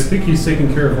 I think he's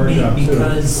taking care of our job too.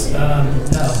 Because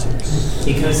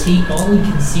because all he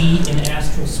can see in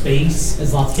astral space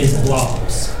There's lots of is people.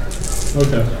 blobs.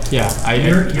 Okay. Yeah,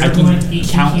 You're I going- can you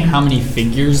count can't- how many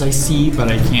figures I see, but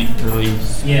I can't really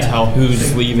Yeah. tell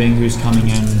who's leaving, who's coming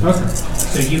in. Okay.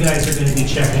 So you guys are going to be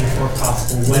checking for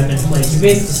possible weapon placement.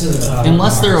 basically-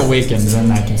 Unless they're awakened,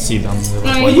 then I can see them. Really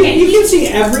Well, Well, you can see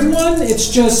everyone. It's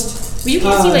just But you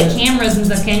can't see like cameras and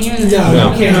stuff, can you?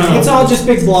 no, you can't. No. It's all just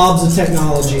big blobs of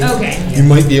technology. Okay. You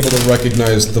might be able to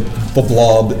recognize the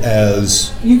blob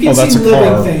as, You can oh, that's see a living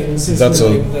car, things. is that's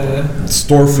really a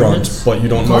storefront, but you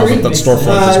don't know that that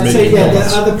storefront So is making yeah,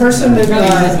 bullets. the person that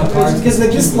because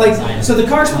they just like so the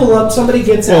cars pull up, somebody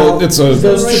gets Well, out, it's goes a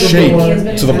to the shape door,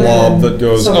 to the and blob then that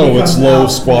goes, somebody oh, it's comes low,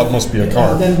 out. squat, must be a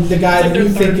car. Then the guy that you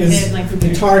think is Like their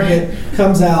the target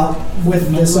comes out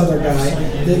with this other guy.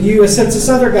 That you sense this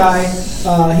other guy.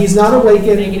 He's not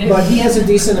awakened, Negative. but he has a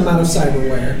decent amount of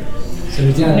cyberware. So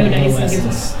he's got No a dice, low I guess.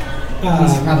 essence. He's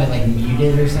Uh, probably like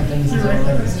muted or something. He's like,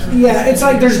 yeah, it's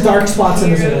like there's dark spots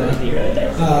in his aura.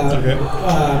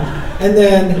 And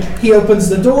then he opens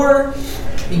the door.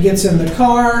 He gets in the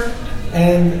car.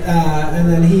 and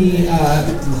then he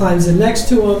climbs in next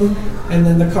to him, and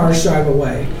then the cars drive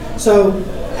away. So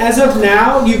as of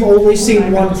now, you've only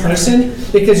seen one person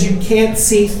because you can't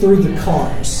see through the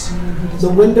cars. The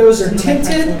windows are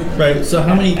tinted. Right. So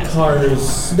how many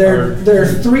cars? There are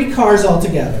 3 cars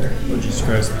altogether. Oh, Jesus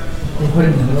Christ. They put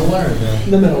it in the middle one or the?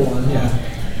 The middle one, yeah.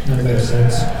 That makes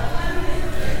sense.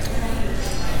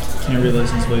 Can't read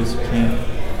license plates. Can't.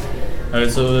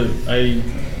 Alright, so I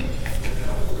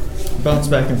bounce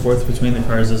back and forth between the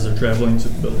cars as they're traveling to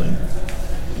the building.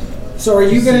 So are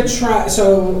you gonna try?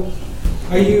 So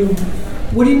are you?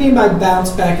 What do you mean by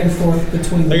bounce back and forth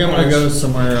between the I think I'm gonna cars? go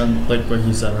somewhere on, like what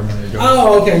he said I'm gonna go.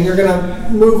 Oh, okay. You're gonna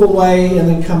move away and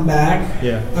then come back.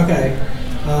 Yeah. Okay.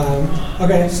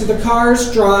 Okay. So the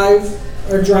cars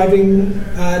are driving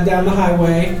down the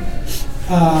highway.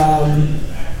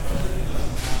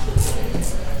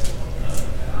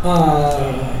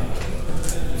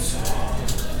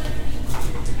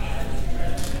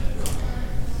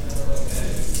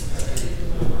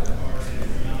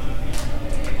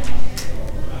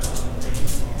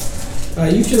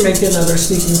 You can make another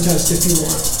sneaking test if you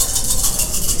want.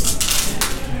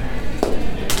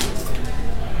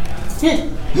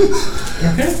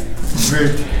 Okay.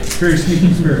 Very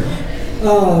sneaky spirit.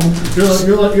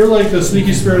 You're like the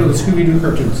sneaky spirit of the Scooby-Doo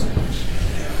cartoons.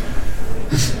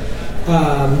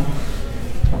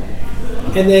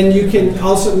 And then you can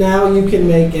also you can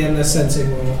make a sensing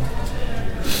roll.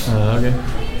 Okay.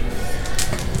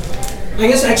 I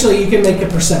guess actually you can make a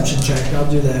perception check. I'll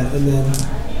do that, and then.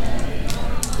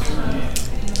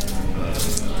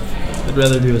 I'd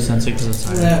rather do a sensing because it's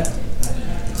higher. Yeah.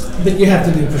 But you have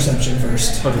to do perception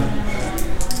first. Okay.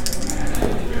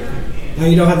 Now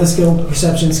you don't have the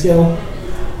perception skill.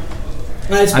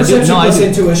 It's I do. perception No, I plus do.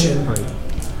 intuition. Right.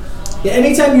 Yeah,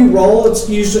 anytime you roll, it's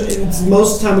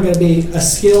most of the time going to be a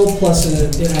skill plus an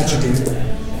attribute.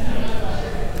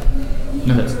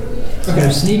 No hits. Okay.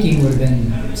 So sneaking would have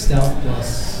been stealth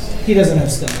plus. He doesn't have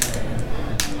stealth.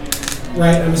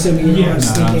 Right? I'm assuming you don't have No,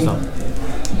 sneaking. I'm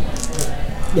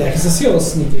Yeah, because the skill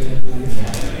is sneaking, I believe.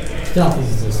 Stealth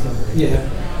is a skill. Yeah.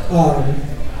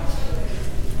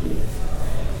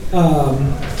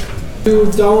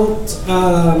 You don't.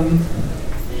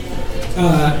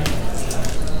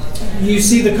 You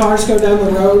see the cars go down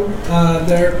the road.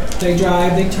 They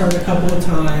drive. They turn a couple of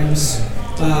times,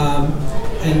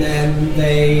 and then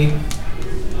they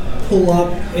pull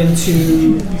up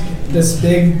into this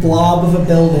big blob of a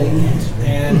building,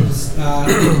 and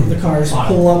the cars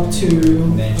pull up to.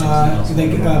 They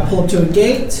pull up to a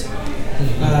gate.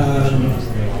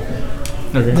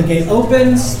 Okay. The gate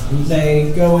opens.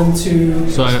 They go into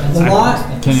So the lot.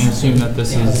 can I assume that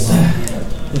this is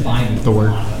the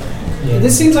work?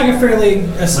 This seems like a fairly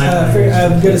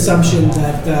good assumption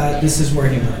that this is where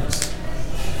he works.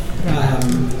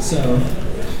 So,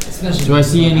 Do I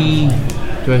see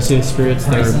the spirits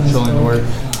that are patrolling the work?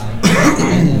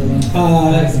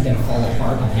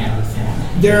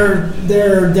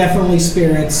 there are definitely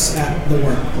spirits at the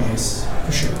workplace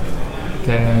for sure.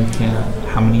 Okay,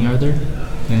 how many are there?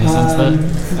 Can I sense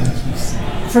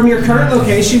that? From your current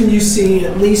location, you see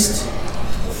at least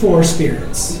 4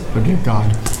 spirits. Oh dear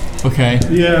God. Okay.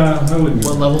 Yeah, I wouldn't.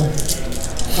 What level?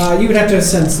 You would have to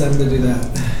sense them to do that.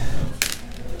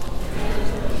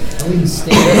 I wouldn't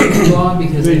stay there too long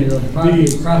because it'll probably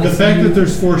The fact that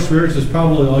there's 4 spirits is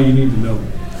probably all you need to know.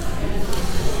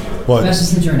 But Especially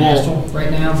since you're an astral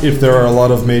right now. if there are a lot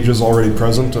of mages already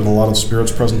present and a lot of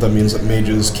spirits present, that means that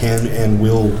mages can and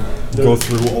will go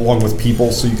through along with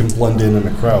people, so you can blend in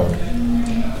a crowd.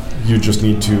 You just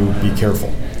need to be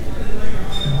careful.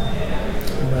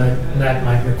 But that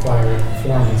might require a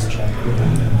performance check.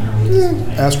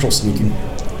 Astral sneaking.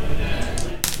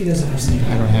 He doesn't have sneak.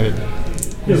 I don't have it.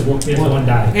 He has one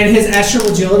die. And his astral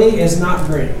agility is not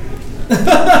great.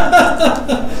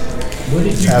 What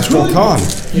did you Astral con.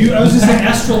 I was just saying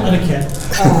astral etiquette.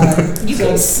 You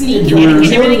can sneak you in were-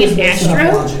 and everything is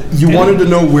astro? You wanted to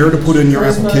know where to put in your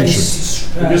Charisma application is,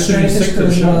 This should be strength is 6 to the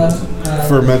charisma,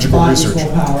 for magical body is research.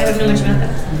 willpower, I don't know much about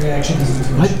that. Reaction is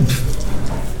intuition.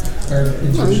 Or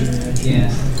intuition.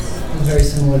 Yeah. It's very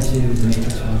similar to the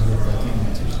Matrix ones with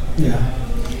the Yeah.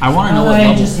 I want to know what I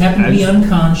level. just happened to be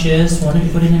unconscious, wanted to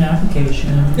put in an application.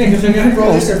 Yeah, because when you have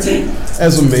roll research,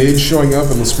 As a mage showing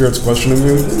up and the spirit's questioning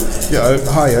you,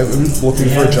 hi, I'm looking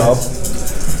for a job.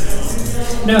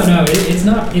 No, it's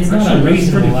not Actually, that's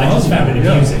unreasonable. pretty I just found it plausible,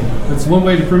 yeah. amusing. That's one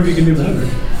way to prove you can do better.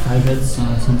 5 hits,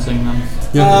 sensing them.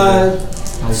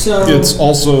 so It's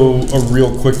also a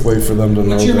real quick way for them to know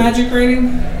what's your that magic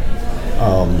rating?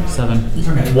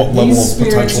 7. what level These of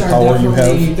potential spirits are power you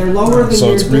definitely- have. They're lower than So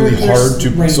your it's really they're hard to.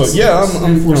 rank So six. yeah,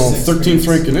 I'm They're 13th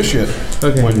rank initiate.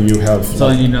 Okay. When you have So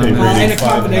you know. a rating and a 5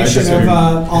 combination magic of and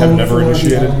all have never four of the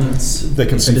initiated, elements. they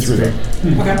can see That is through fair.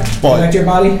 that. Okay. But- Back to your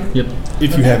body. Yep.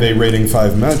 If you have a rating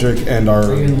 5 magic and are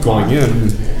going in,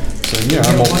 saying, yeah,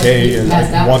 I'm okay and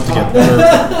I want to get better,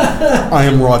 I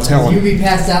am raw You talent. be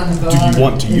passed out in the Do car. you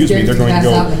want to His use me? character They're going to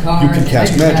passed out in the go, car, you can and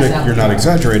cast I be passed magic, out in you're the not car.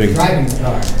 exaggerating, Driving the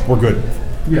car. we're good.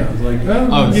 Yeah, like,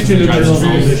 Oh, get you in a drives general the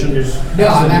position. No,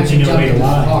 I'm actually You know, jumping in the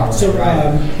wait, car. So,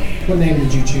 right. what name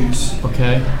did you choose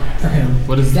Okay. for him?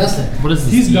 What is Dustin. What is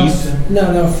this? He's Eve? Dustin.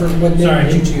 No, for what name Sorry,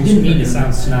 did you choose? didn't mean to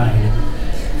sound snide.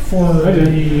 For I did.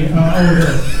 the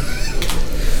over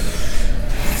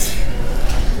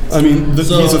I mean, he's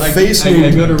a face I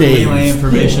named go to relay my Dave.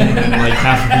 information and like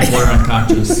half the people are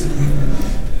unconscious.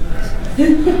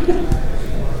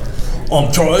 I'm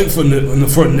trying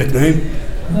for a nickname.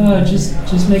 Just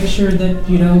make sure that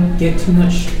you don't get too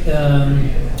much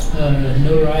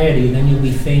notoriety, then you'll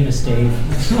be famous, Dave.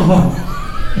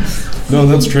 No,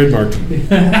 that's trademarked.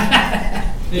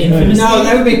 Infamous No, Dave?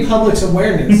 that would be public's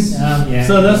awareness. Yeah.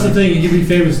 So that's the thing, you can be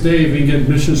famous Dave and get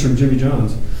missions from Jimmy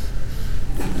John's.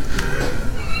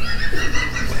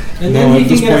 And No, then at he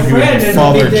can this get a point you would friend be and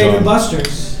Father it'll be Dave John. and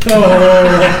Buster's.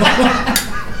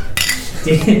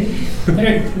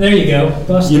 there you go.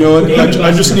 Buster. You know what? David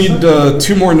I just Buster. need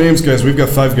 2 more names, guys. We've got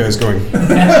 5 guys going.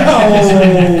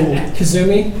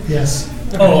 Kazumi. yes.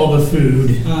 All the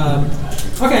food.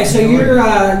 Okay, so you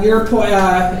have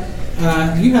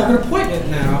an appointment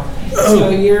now. So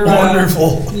you're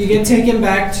Wonderful. You get taken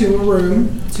back to a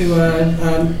room to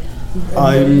a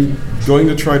I'm going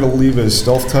to try to leave a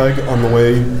stealth tag on the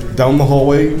way down the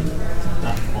hallway.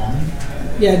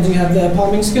 Yeah, do you have the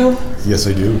palming skill? Yes,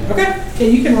 I do. Okay, yeah,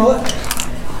 you can roll it.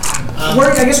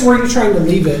 I guess where are you trying to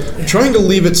leave it? Trying to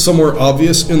leave it somewhere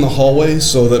obvious in the hallway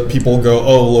so that people go,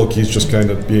 oh, look, he's just kind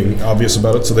of being obvious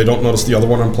about it, so they don't notice the other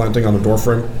one I'm planting on the door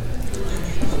frame.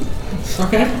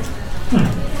 Okay.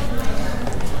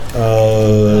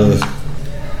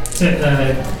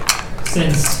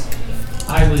 Since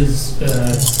I was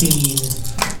seeing,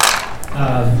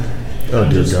 Oh, I'm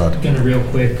dear just God. gonna real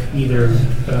quick either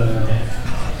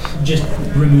just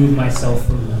remove myself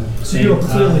from So saying. you're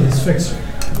clearly his fixer.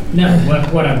 No,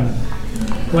 what I'm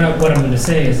gonna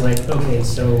say is like, okay,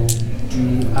 so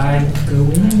do I go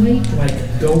in and wait? Do I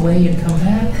go away and come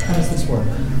back? How does this work?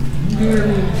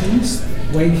 You just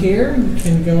wait here. You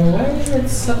can go away.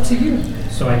 It's up to you.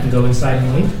 So I can go inside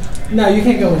and wait? No, you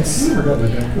can't go inside.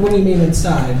 What do you mean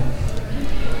inside?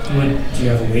 Do you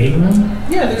have a waiting room?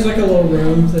 Yeah, there's like a little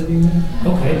room that you.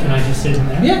 Okay, can I just sit in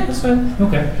there? Yeah, that's fine.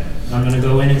 Okay. I'm gonna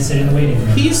go in and sit in the waiting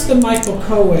room. He's the Michael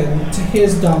Cohen to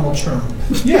his Donald Trump.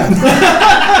 Yeah.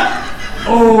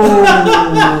 Oh.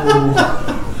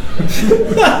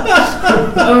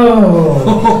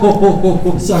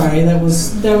 Sorry, that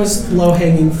was low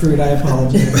hanging fruit. I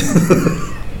apologize.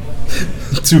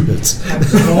 2 hits.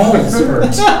 Balls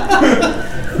hurt.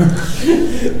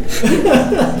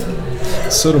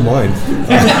 So do mine.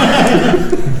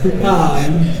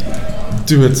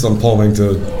 2 hits on palming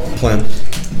to plant.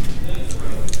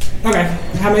 Okay,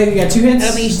 how many? You got 2 hits.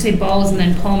 I think you should say balls and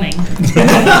then palming.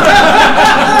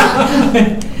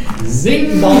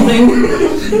 Zing bombing.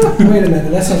 Wait a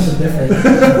minute, that's something different.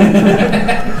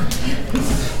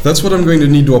 That's what I'm going to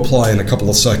need to apply in a couple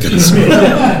of seconds.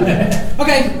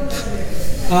 Okay.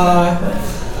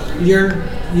 You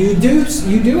do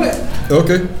it.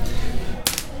 Okay.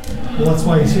 Well, that's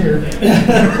why he's here.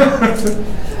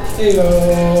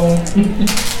 Heyo.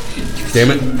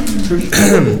 Damn it.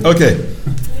 Okay.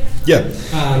 Yeah.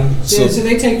 So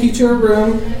they take you to a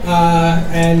room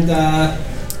and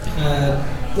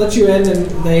let you in, and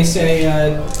they say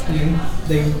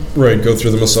they Right, go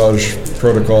through the massage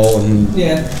protocol, and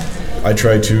yeah I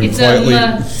try to It's quietly.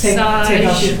 take off your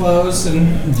massage. clothes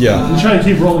and Yeah. You try to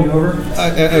keep rolling over.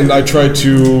 And I try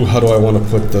to, how do I want to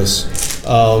put this?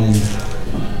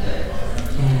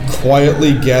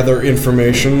 Quietly gather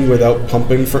information without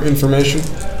pumping for information.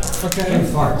 okay.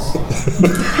 Farts.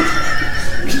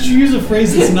 Could you use a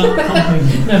phrase that's not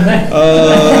pumping?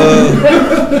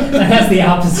 That has the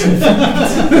opposite effect.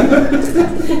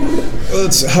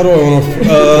 How do I want to?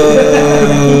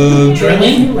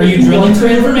 Drilling? Are you drilling for I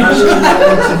would information?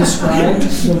 like to describe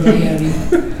the way that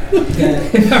Are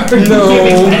you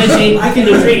giving I can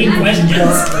penetrating questions?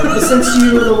 since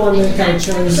you were the one that kind of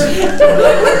chose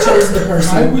the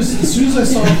person. As soon as I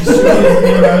saw Kasumi's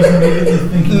name, I was immediately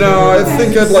thinking. No, I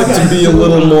think I'd like to be a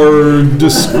little more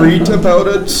discreet about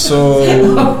it. So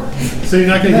So you're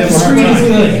not going to give him a hard Discreet is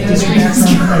time. good. Discreet is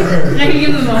good. I can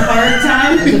give them a hard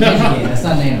time. That's an anime. That's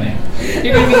not an anime.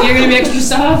 You're gonna be extra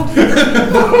soft.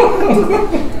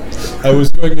 I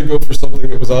was going to go for something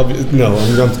that was obvious. No,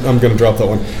 I'm going to drop that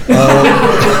one.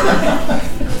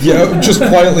 Yeah, just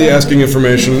quietly asking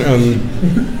information and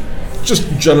just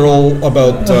general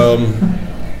about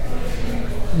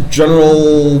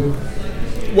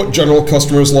what general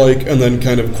customers like, and then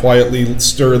kind of quietly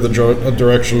stir the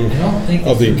direction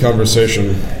of the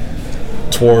conversation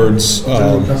towards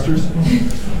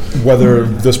whether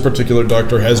this particular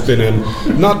doctor has been in,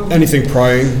 not anything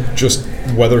prying, just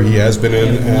whether he has been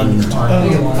in and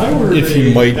if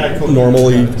he might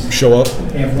normally show up,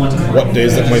 what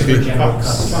days that might be.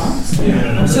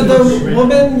 So the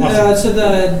woman, so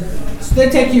they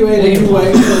take you in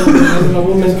anyway, and the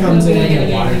woman comes in,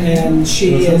 and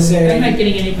she is a I'm not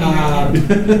getting anything.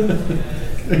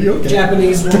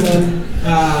 Japanese woman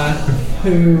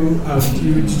who.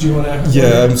 Did you want to?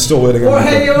 Yeah, I'm still waiting on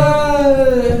Hey,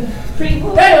 Pretty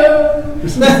cool.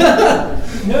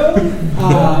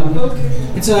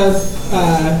 it's a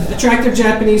attractive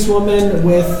Japanese woman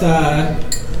with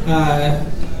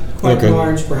quite Okay.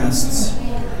 large breasts.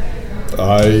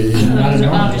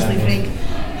 Obviously fake.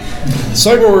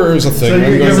 Cyberware is a thing. So I'm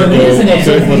you're going to gonna go. give her-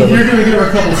 Okay, whatever. You're gonna give her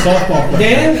a couple softball questions.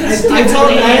 Dan, I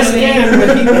told I asked Dan what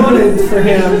he wanted for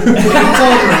him. He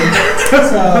told me. So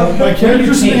My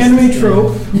character's an anime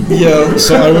trope. Yeah,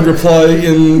 so I would reply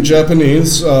in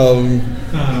Japanese, which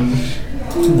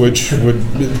would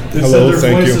hello, Their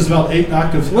thank voice you. is about 8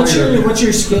 octaves what's higher.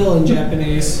 your skill in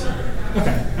Japanese?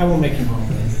 Okay, I won't make you roll.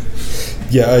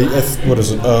 Yeah, what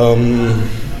is it? I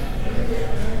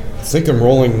think I'm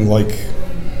rolling like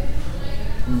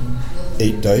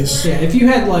 8 dice. Yeah, if you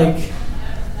had like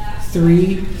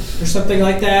 3 or something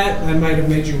like that, I might have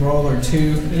made you roll, or 2,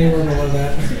 anywhere below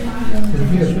that.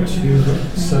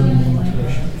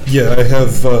 Yeah, I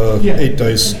have 8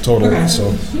 dice total. Okay.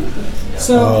 So,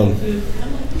 So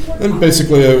and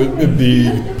basically, it'd be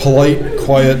polite,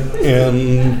 quiet,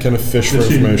 and kind of fish for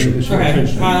information. okay,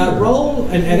 roll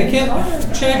an etiquette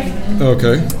check.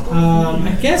 Okay.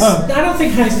 I guess I don't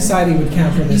think high society would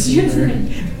count for this either.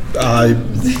 I,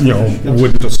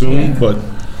 wouldn't assume, but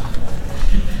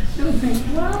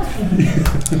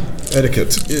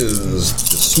etiquette is the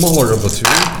smaller of the 2.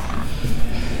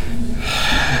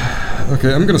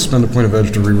 Okay, I'm going to spend a point of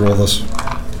edge to re-roll this.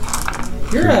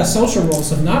 Your social rolls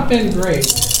have not been great.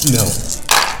 No.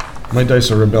 My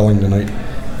dice are rebelling tonight.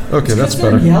 Okay, that's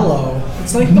They're better. yellow.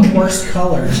 It's like the worst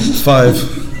color.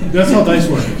 5. That's how dice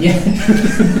work. Yeah.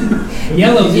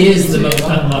 Yellow is the most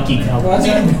unlucky color. What's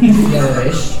that?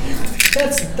 Yellowish.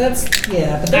 That's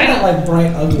yeah, but they're not like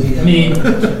bright ugly. I mean,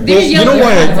 You know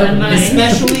why? On mine.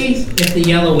 especially if the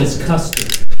yellow is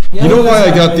custard. You know why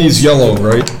I got these yellow,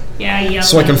 right? Yeah, yellow.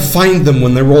 So I can find them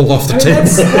when they roll off the table.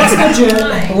 That's legit.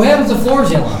 But what happens if floor's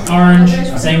yellow? Orange,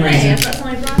 same reason. That's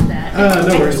why I brought that.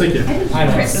 No worries, thank you. I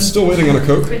don't know. Still waiting on a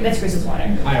Coke. That's Chris's water. I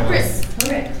don't know. Chris,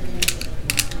 okay.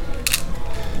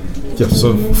 Yeah,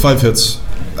 so 5 hits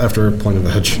after a point of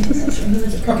edge.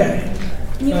 Okay.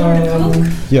 You ordered a Coke?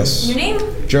 Yes. Your name?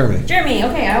 Jeremy. Jeremy.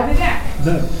 Okay, I'll be back.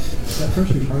 That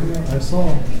person you're talking about, I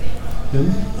saw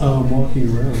him walking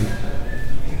around.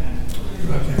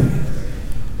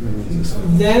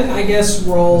 Then I guess I saw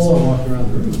him roll walking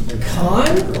around the room. con.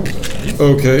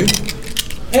 Okay.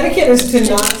 Etiquette is to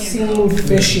not seem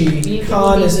fishy.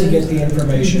 Con is to get the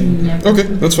information. Okay,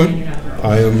 that's fine.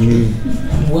 I am.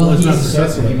 Well, it's not he's a surfer.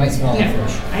 successful. He might smell like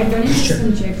fish. I've run into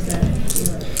some chicks that.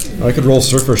 I could roll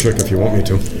Surfer Chick if you want me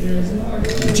to.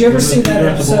 Did you ever see that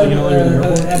episode,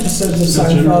 episodes of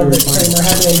Seinfeld that Kramer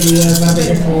had an idea of having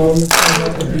a cologne that smelled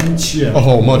like the beach? Yeah.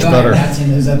 Oh, much Well, better. I've not seen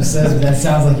those episodes, but that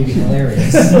sounds like it'd be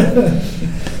hilarious.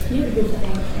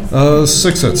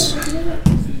 6 hits.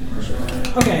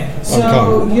 Okay, so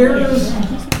con. you're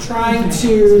trying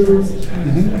to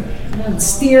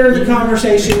steer the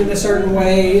conversation in a certain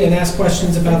way and ask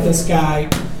questions about this guy.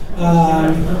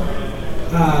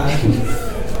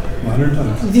 100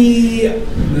 times. The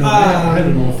I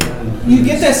don't know if you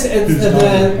get this,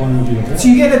 so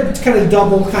you get a kind of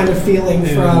double kind of feeling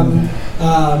from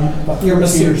your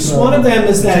masseuse. One of them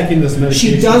is that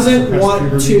she doesn't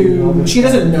want to, she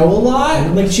doesn't know a lot,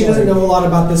 like she doesn't know a lot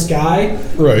about this guy,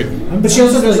 Right. but she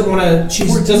also doesn't want to, she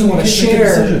doesn't want to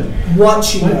share what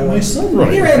she knows. My son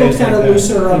Right. You're able to kind of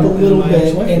loosen her up a little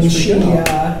bit, and she and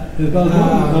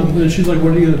she's like,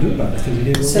 "What are you gonna do about it?" Because he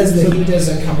gave her says that he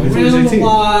doesn't come If he was around a 18.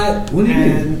 lot, What do you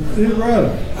and mean? He didn't ride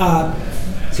him.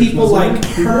 people like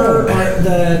her are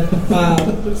the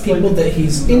people that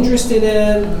he's interested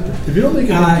in. If you don't make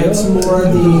it, It's more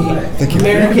the Thank you.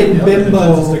 American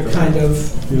bimbo kind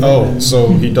of. Oh, so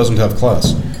he doesn't have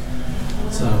class.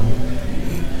 So,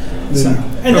 So,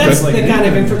 and that's the kind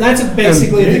of that's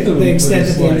basically the extent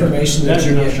of the information that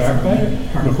you're you not get. shocked by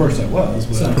it. Of course, I was.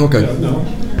 But Okay. No.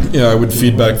 Yeah, I would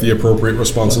feedback the appropriate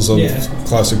responses of Yeah.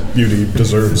 classic beauty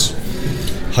deserves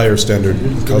higher standard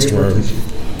customer.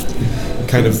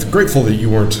 Kind of grateful that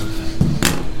you aren't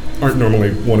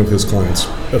normally one of his clients,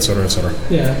 etc., etc.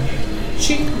 Yeah.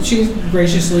 She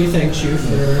graciously thanks you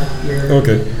for your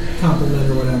Okay. compliment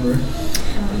or whatever.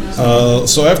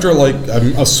 So after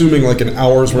I'm assuming an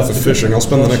hour's worth of fishing, I'll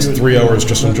spend the next 3 hours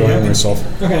just enjoying myself.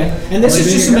 Okay. And this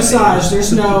is just a massage.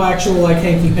 There's no actual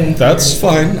hanky panky. That's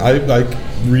fine. I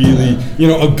really,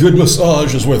 a good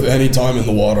massage is worth any time in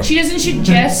the water. She doesn't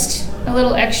suggest a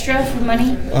little extra for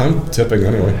money? I'm tipping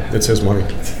anyway. It's his money.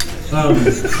 How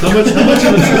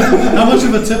much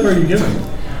of a tip are you giving?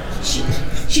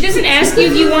 She doesn't ask you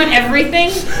if you want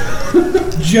everything?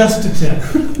 Just a tip.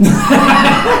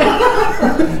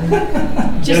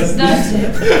 Just the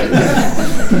tip.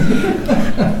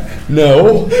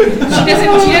 No. She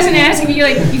doesn't ask if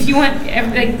you want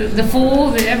the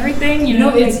full, the everything,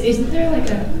 Isn't there like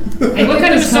a... What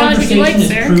kind of massage would you like,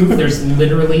 sir? There's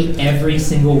literally every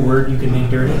single word you can make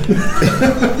dirty.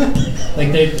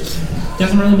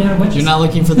 Doesn't really matter what You're not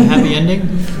looking for the happy ending?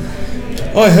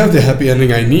 I have the happy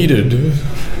ending I needed.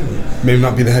 May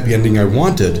not be the happy ending I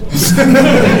wanted.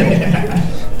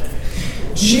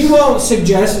 She won't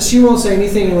suggest. She won't say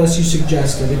anything unless you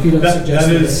suggest it. If you don't suggest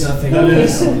it, it's nothing.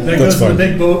 That goes to the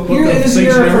big book of This is things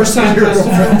your you never first time see your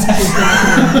customer.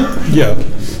 Yeah.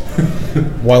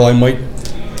 While I might...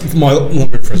 let me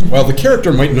rephrase. While the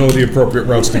character might know the appropriate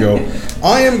routes to go,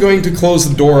 I am going to close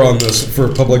the door on this for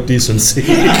public decency.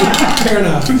 Fair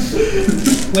enough.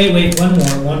 Wait, one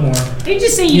more. You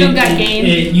just say you don't got game.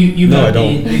 No, I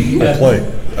don't. I play.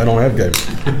 I don't have game.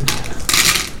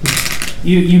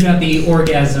 You got the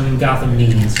orgasm Gotham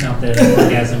needs, not the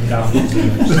orgasm Gotham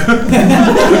needs.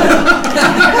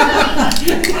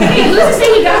 Hey, who's to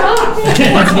say you got off?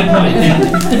 That's a good point.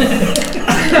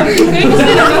 Maybe it's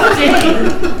been a rough day.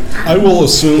 I will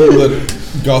assume that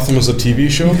Gotham is a TV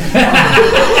show.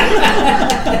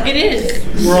 It is.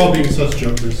 We're all being such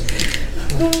jokers.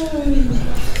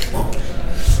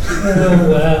 Oh,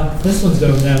 wow. This one's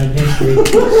going down in history.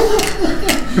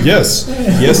 Yes.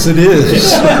 Yes, it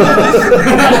is.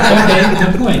 Okay,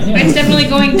 good point. Yeah. It's definitely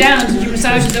going down since your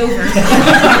massage is over.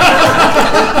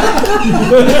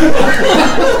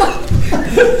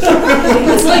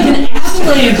 It's like an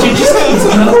avalanche. It just keeps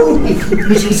going.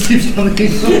 It just keeps coming.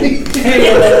 Sorry.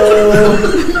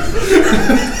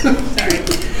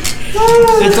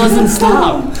 It doesn't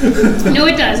stop. No,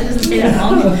 it does. It doesn't stay that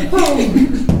long.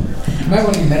 You might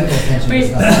want to get medical attention.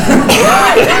 Wait.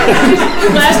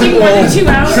 Lasting more than 2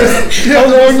 hours? How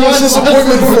long was this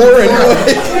appointment for anyway?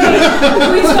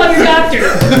 Please call your doctor.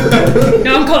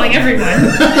 No, I'm calling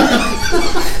everyone.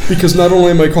 Because not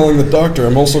only am I calling the doctor,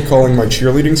 I'm also calling my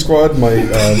cheerleading squad,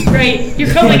 Right,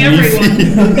 you're calling everyone.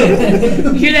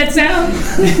 You hear that sound?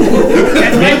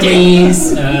 That's my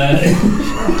Please.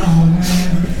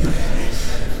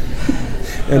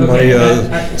 and my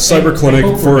cyber clinic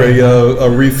for a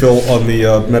refill on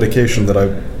the medication that I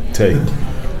take.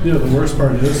 The worst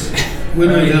part is, we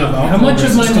don't even have How much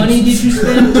of my money did you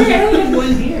spend? I only have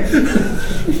one beer.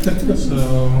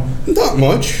 So, Not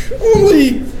much.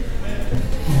 Only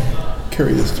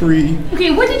carry the 3.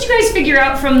 Okay, what did you guys figure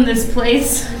out from this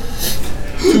place?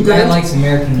 Guy likes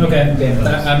American Okay,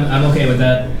 bambos. I'm okay with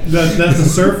that. that the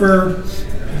surfer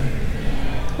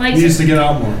Like, needs to get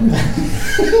out more.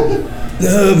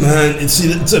 No, man.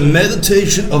 It's a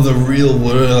meditation of the real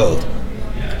world.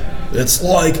 It's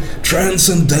like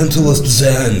transcendentalist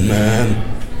Zen, man.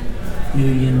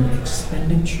 Million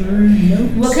expenditure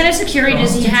notes? what kind of security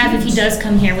does he have if he does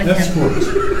come here with him? Escort.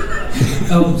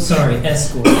 Oh, sorry,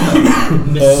 escort.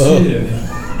 Monsieur.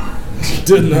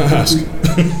 Didn't ask.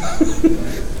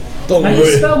 Don't How do you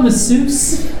worry. spell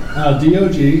masseuse?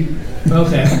 DOG.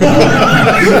 Okay.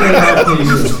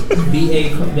 B-A...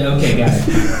 Okay, got it.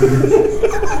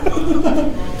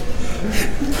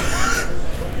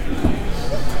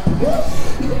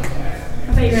 I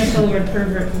thought you were going to call the word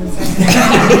pervert for a second.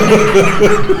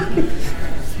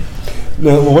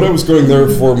 No, what I was going there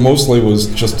for mostly was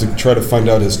just to try to find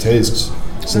out his tastes,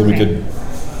 so that we Okay. could.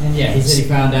 And yeah, he said he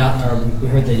found out, or we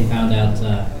heard that he found out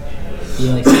he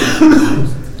likes.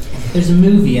 There's a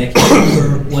movie, I can't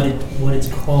remember what it's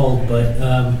called, but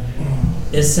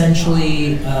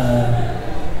essentially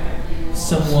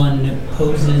someone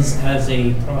poses as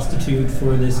a prostitute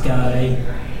for this guy.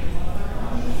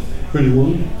 Pretty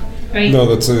Woman. Right? No,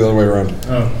 that's the other way around.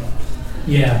 Oh.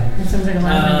 Yeah. That sounds like a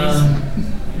lot of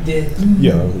movies.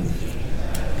 Yeah.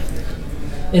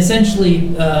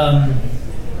 Essentially,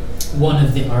 one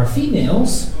of our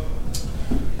females.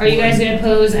 Are you guys gonna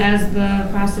pose as the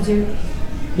prostitute?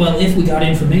 Well, if we got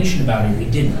information about it, we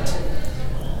didn't.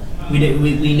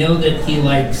 We know that he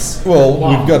likes. Well,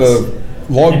 we've got a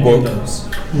logbook.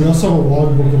 We also have a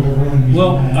logbook of everyone. using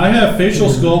Well, that. I have facial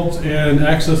sculpt and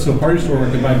access to a party store where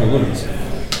I can buy balloons.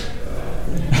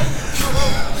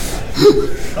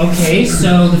 Okay,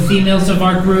 so the females of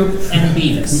our group and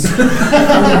Beavis.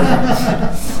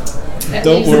 That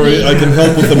Don't leaves worry, me. I can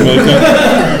help with the makeup.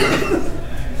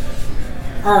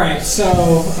 All right,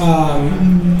 so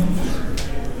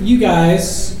you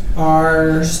guys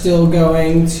are still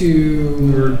going to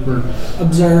We're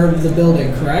observe the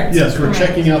building, correct? yes, we're Correct.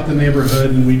 checking out the neighborhood,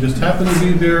 and we just happen to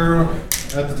be there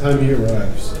at the time he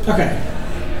arrives. Okay.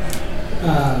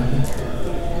 I'm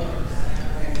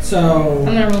So,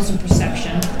 gonna roll some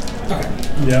perception. okay.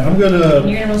 Yeah, I'm You're gonna.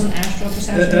 gonna roll some astral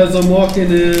perception. As I'm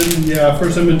walking in, yeah,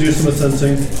 first I'm gonna do some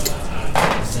sensing.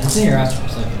 Sensing or astral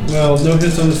perception? Well, no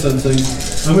hits on the sensing.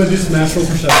 I'm gonna do some astral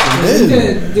perception. I'm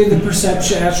gonna do the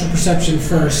perception, astral perception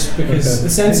first because Okay. the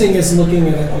sensing is looking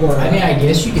at an aura. I mean, I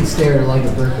guess you could stare at like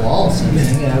a brick wall or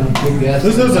something. And I would give you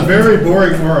This is a very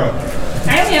boring aura.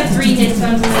 I only have 3 hits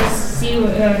on this. See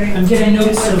what I'm getting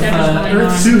notes of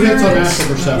Earth. 2 hits on astral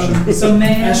perception. Some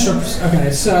man. Astral. Okay,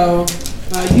 so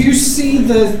you see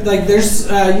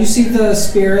the you see the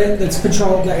spirit that's the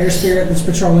air spirit that's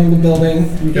patrolling the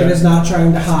building. Okay. It is not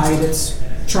trying to hide. It's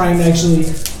trying to actually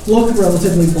look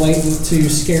relatively blatant to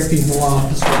scare people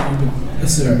off. Is what you would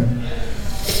assume.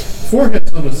 4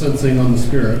 hits on the sensing on the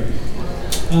spirit.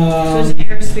 So it's an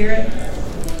air spirit.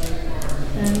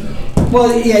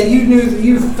 Well, yeah,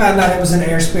 you found out it was an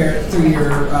air spirit through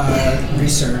your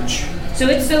research. So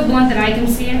it's so blunt that I can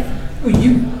see it. Well,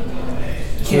 you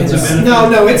can't. it's a manifest-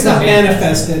 No, it's not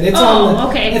manifested. It's on the,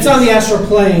 okay. It's on the astral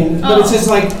plane, but it's Oh. just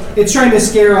like it's trying to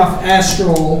scare off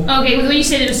astral. Okay, when you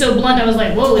said it was so blunt, I was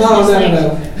like, whoa, is No, this like,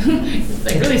 no. it's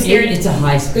like really scary. It's a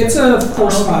high spirit. It's a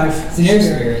force 5. It's an air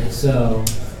spirit, so.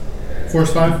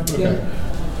 Force 5? Okay. Yep.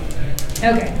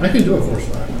 Okay. I can do a force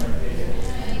 5.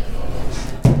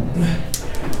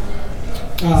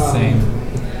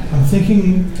 I'm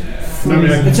thinking. I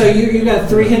mean, I And so you got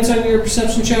 3 hits on your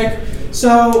perception check.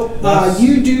 So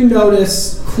you do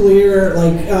notice clear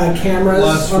cameras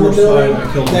Last on the force building 5,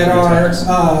 I killed that 3 are times.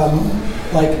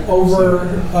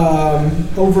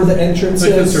 over the entrances.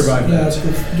 I can survive Yeah, that. to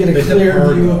get a They hit clear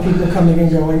hard view though. of people coming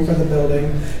and going from the building,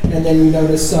 and then you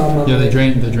notice some of Yeah, they the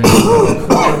drain the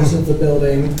corners of the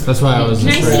building. That's why I was Can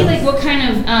I just see ready. like what kind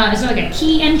of is there like a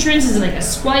key entrance? Is it like a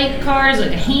swipe card? Is it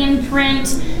like a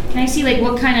handprint? Can I see like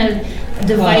what kind of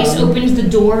device opens the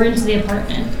door into the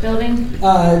apartment building?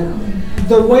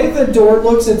 The way the door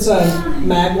looks, it's a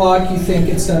maglock. You think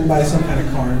it's done by some kind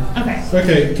of card. Okay.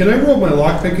 Okay, can I roll my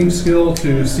lockpicking skill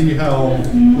to see how,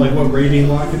 like, what rating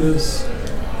lock it is?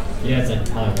 Yeah, it's a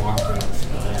probably walkthrough.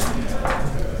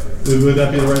 Would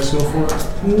that be the right skill for it?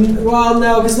 Well,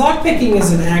 no, because lockpicking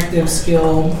is an active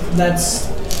skill. That's.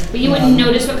 But you wouldn't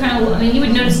notice what kind of. I mean, you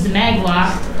would notice the mag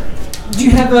lock. Do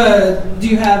you have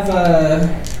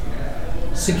a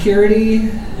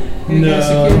security? No, I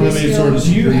don't have any sort of Do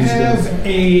you security have skills.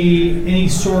 any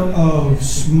sort of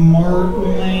smart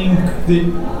link that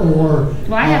or?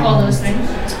 Well, I have all those things.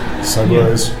 Cyber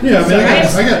eyes. Yeah, I mean,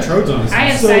 Cyber I got trodes on it. I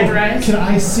have So, cyber eyes. can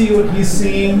I see what he's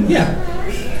seeing? Yeah.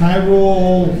 Can I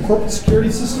roll corporate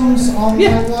security systems on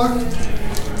Yeah. my block?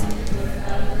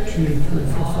 2, 3,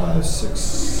 4, 5, 6.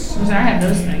 So I have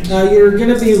those things. You're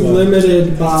going to be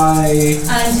limited by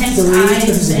Intense 3 eyes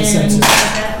because of the and senses. stuff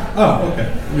like that. Oh, okay.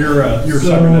 You're So,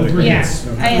 cybernetic. three Yeah, hits.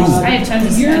 I have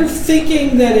tons of You're stuff.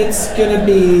 thinking that it's going to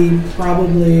be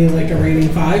probably like a rating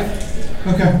 5.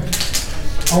 Okay.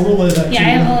 I'll relay that Yeah, to I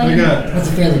have you. all I got. That's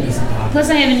a fairly decent block. Plus,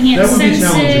 I have That enhanced would be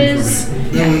challenging senses. for me.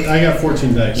 That would- I got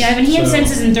 14 dice. Yeah, I have enhanced so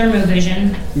senses and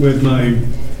thermovision.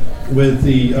 with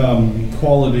the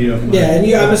quality of my. Yeah, and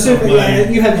I'm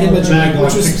assuming you have imaging, Maglock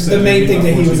which was picks the that main and thing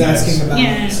that he was 14 dice. asking about.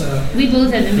 Yeah, So. we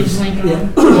both have image link Yeah.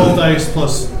 on. 12 dice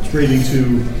plus rating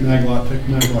 2 Maglock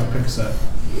pick set.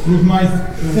 Would my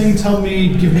thing tell me,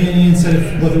 give me any insight of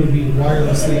whether it would be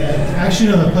wirelessly? Actually,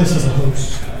 no, that place has a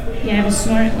host. Yeah, I have a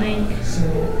smart link. So,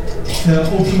 to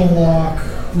open the lock,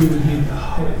 we would need the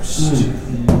host.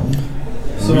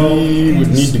 So we would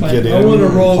need to get in. I want to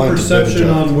roll plant the perception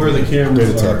data on where the data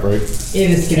cameras tap, are. right? If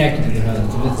it's connected to the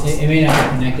host. It may not be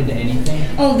connected to anything.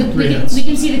 Oh, we Three can hits.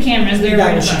 see the cameras. They're You got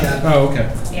right what she above. got. Oh, okay.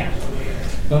 Yeah,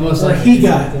 But most Or likely. he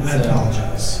got. it's, I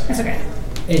apologize. that's okay.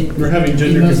 We're having It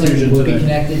gender most likely confusion would be today.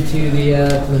 connected to the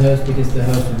host because the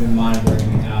host would be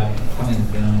monitoring coming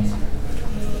films.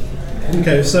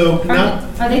 Okay, so now.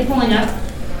 Are they pulling up?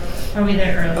 Are we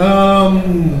there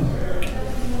early?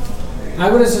 I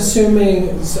was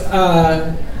assuming.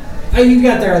 You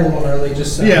got there a little early,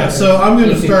 just so. Yeah, so I'm going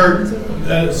to start,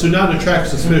 so now to attract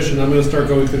suspicion, I'm going to start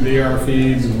going through the AR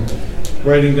feeds and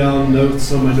writing down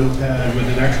notes on my notepad with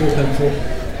an actual pencil.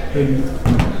 And,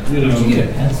 you know. Did you get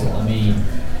a pencil? I mean,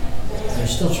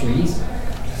 there's still trees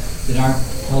that aren't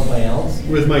held by elves.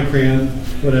 With my crayon,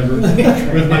 whatever.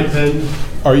 With my pen.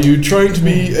 Are you trying to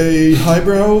be a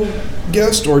highbrow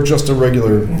guest or just a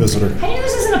regular visitor? How do you know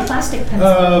this isn't a plastic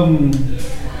pencil?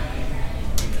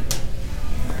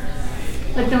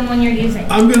 Like the one you're using.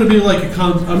 I'm going to be like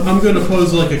I'm going to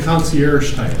pose like a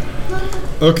concierge type.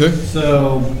 Okay.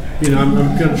 So, you know, I'm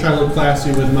going to try to look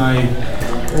classy with my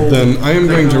old Then I am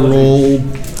going to technology. roll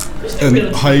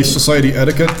an high society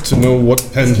etiquette to know what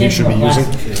pen he should be using.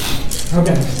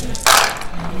 Okay.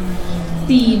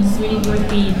 Thieves. We need more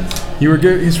thieves.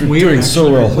 He's doing so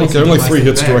well. Okay, only 3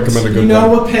 hits to recommend a good You know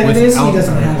pen. what pen it is? He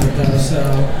doesn't have it though, so.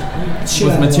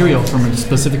 With material from a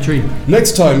specific tree.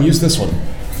 Next time, use this one.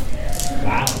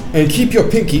 Wow. And keep your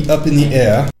pinky up in the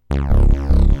air.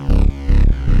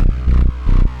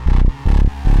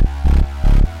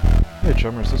 Hey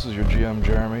Chummers, this is your GM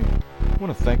Jeremy. I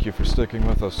want to thank you for sticking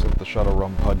with us at the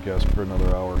Shadowrun podcast for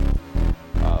another hour.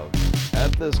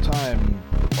 At this time,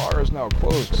 the bar is now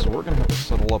closed, so we're going to have to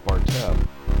settle up our tab.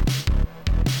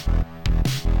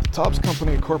 Tops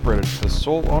Company Incorporated has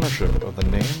sole ownership of the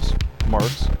names,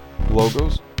 marks,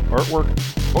 logos, artwork,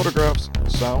 photographs,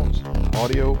 sounds,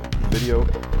 audio, video,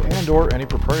 and or any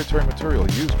proprietary material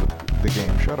used with the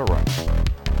game Shadowrun.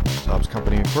 Tops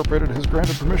Company Incorporated has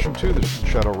granted permission to the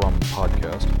Shadowrun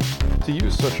podcast to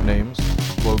use such names,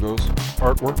 logos,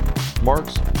 artwork,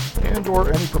 marks, and or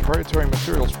any proprietary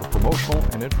materials for promotional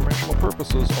and informational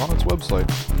purposes on its website,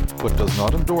 but does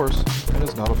not endorse and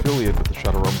is not affiliated with the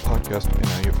Shadowrun podcast in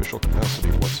any official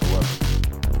capacity whatsoever.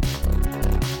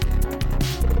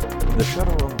 The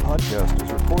Shadowrun podcast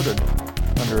is recorded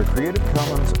under a Creative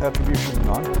Commons Attribution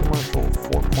Non-Commercial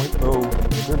 4.0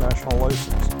 International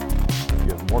License. If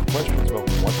you have more questions about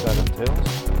what that entails,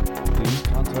 please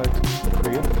contact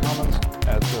Creative Commons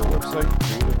at their website,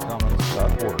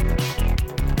 creativecommons.org.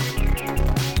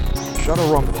 The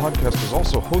Shadowrun podcast is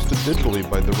also hosted digitally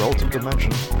by the Relative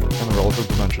Dimension and the Relative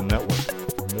Dimension Network.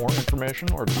 For more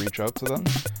information or to reach out to them,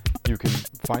 you can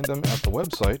find them at the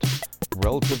website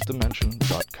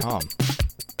relativedimension.com.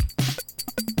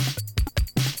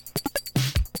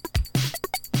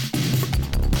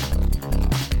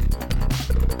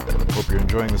 Hope you're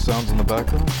enjoying the sounds in the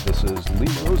background. This is Lee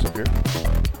Rosenbeer.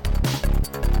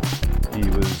 He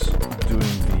was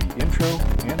doing the intro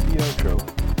and the outro.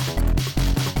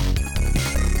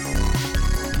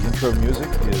 The intro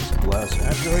music is Glass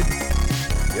Android.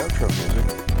 The outro music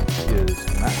is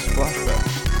Max Flashback.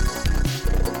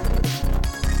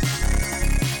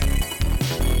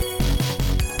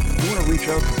 If you want to reach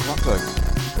out and contact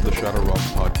the Shadowrun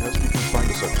podcast, you can find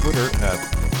us at Twitter at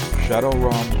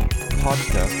Shadowrun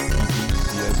Podcast,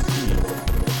 PPCST,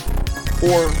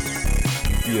 or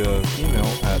via email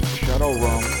at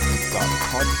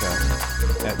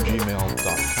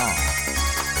shadowrum.podcast@gmail.com.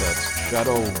 That's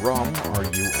shadowrum,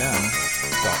 R-U-M,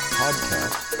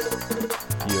 .podcast,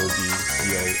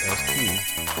 P-O-D-C-A-S-T,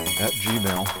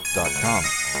 @gmail.com.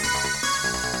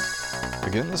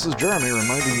 Again, this is Jeremy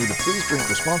reminding you to please drink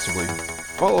responsibly,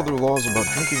 follow the laws about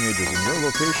drinking ages in your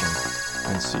location,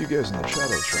 and see you guys in the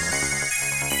shadows, Sherman.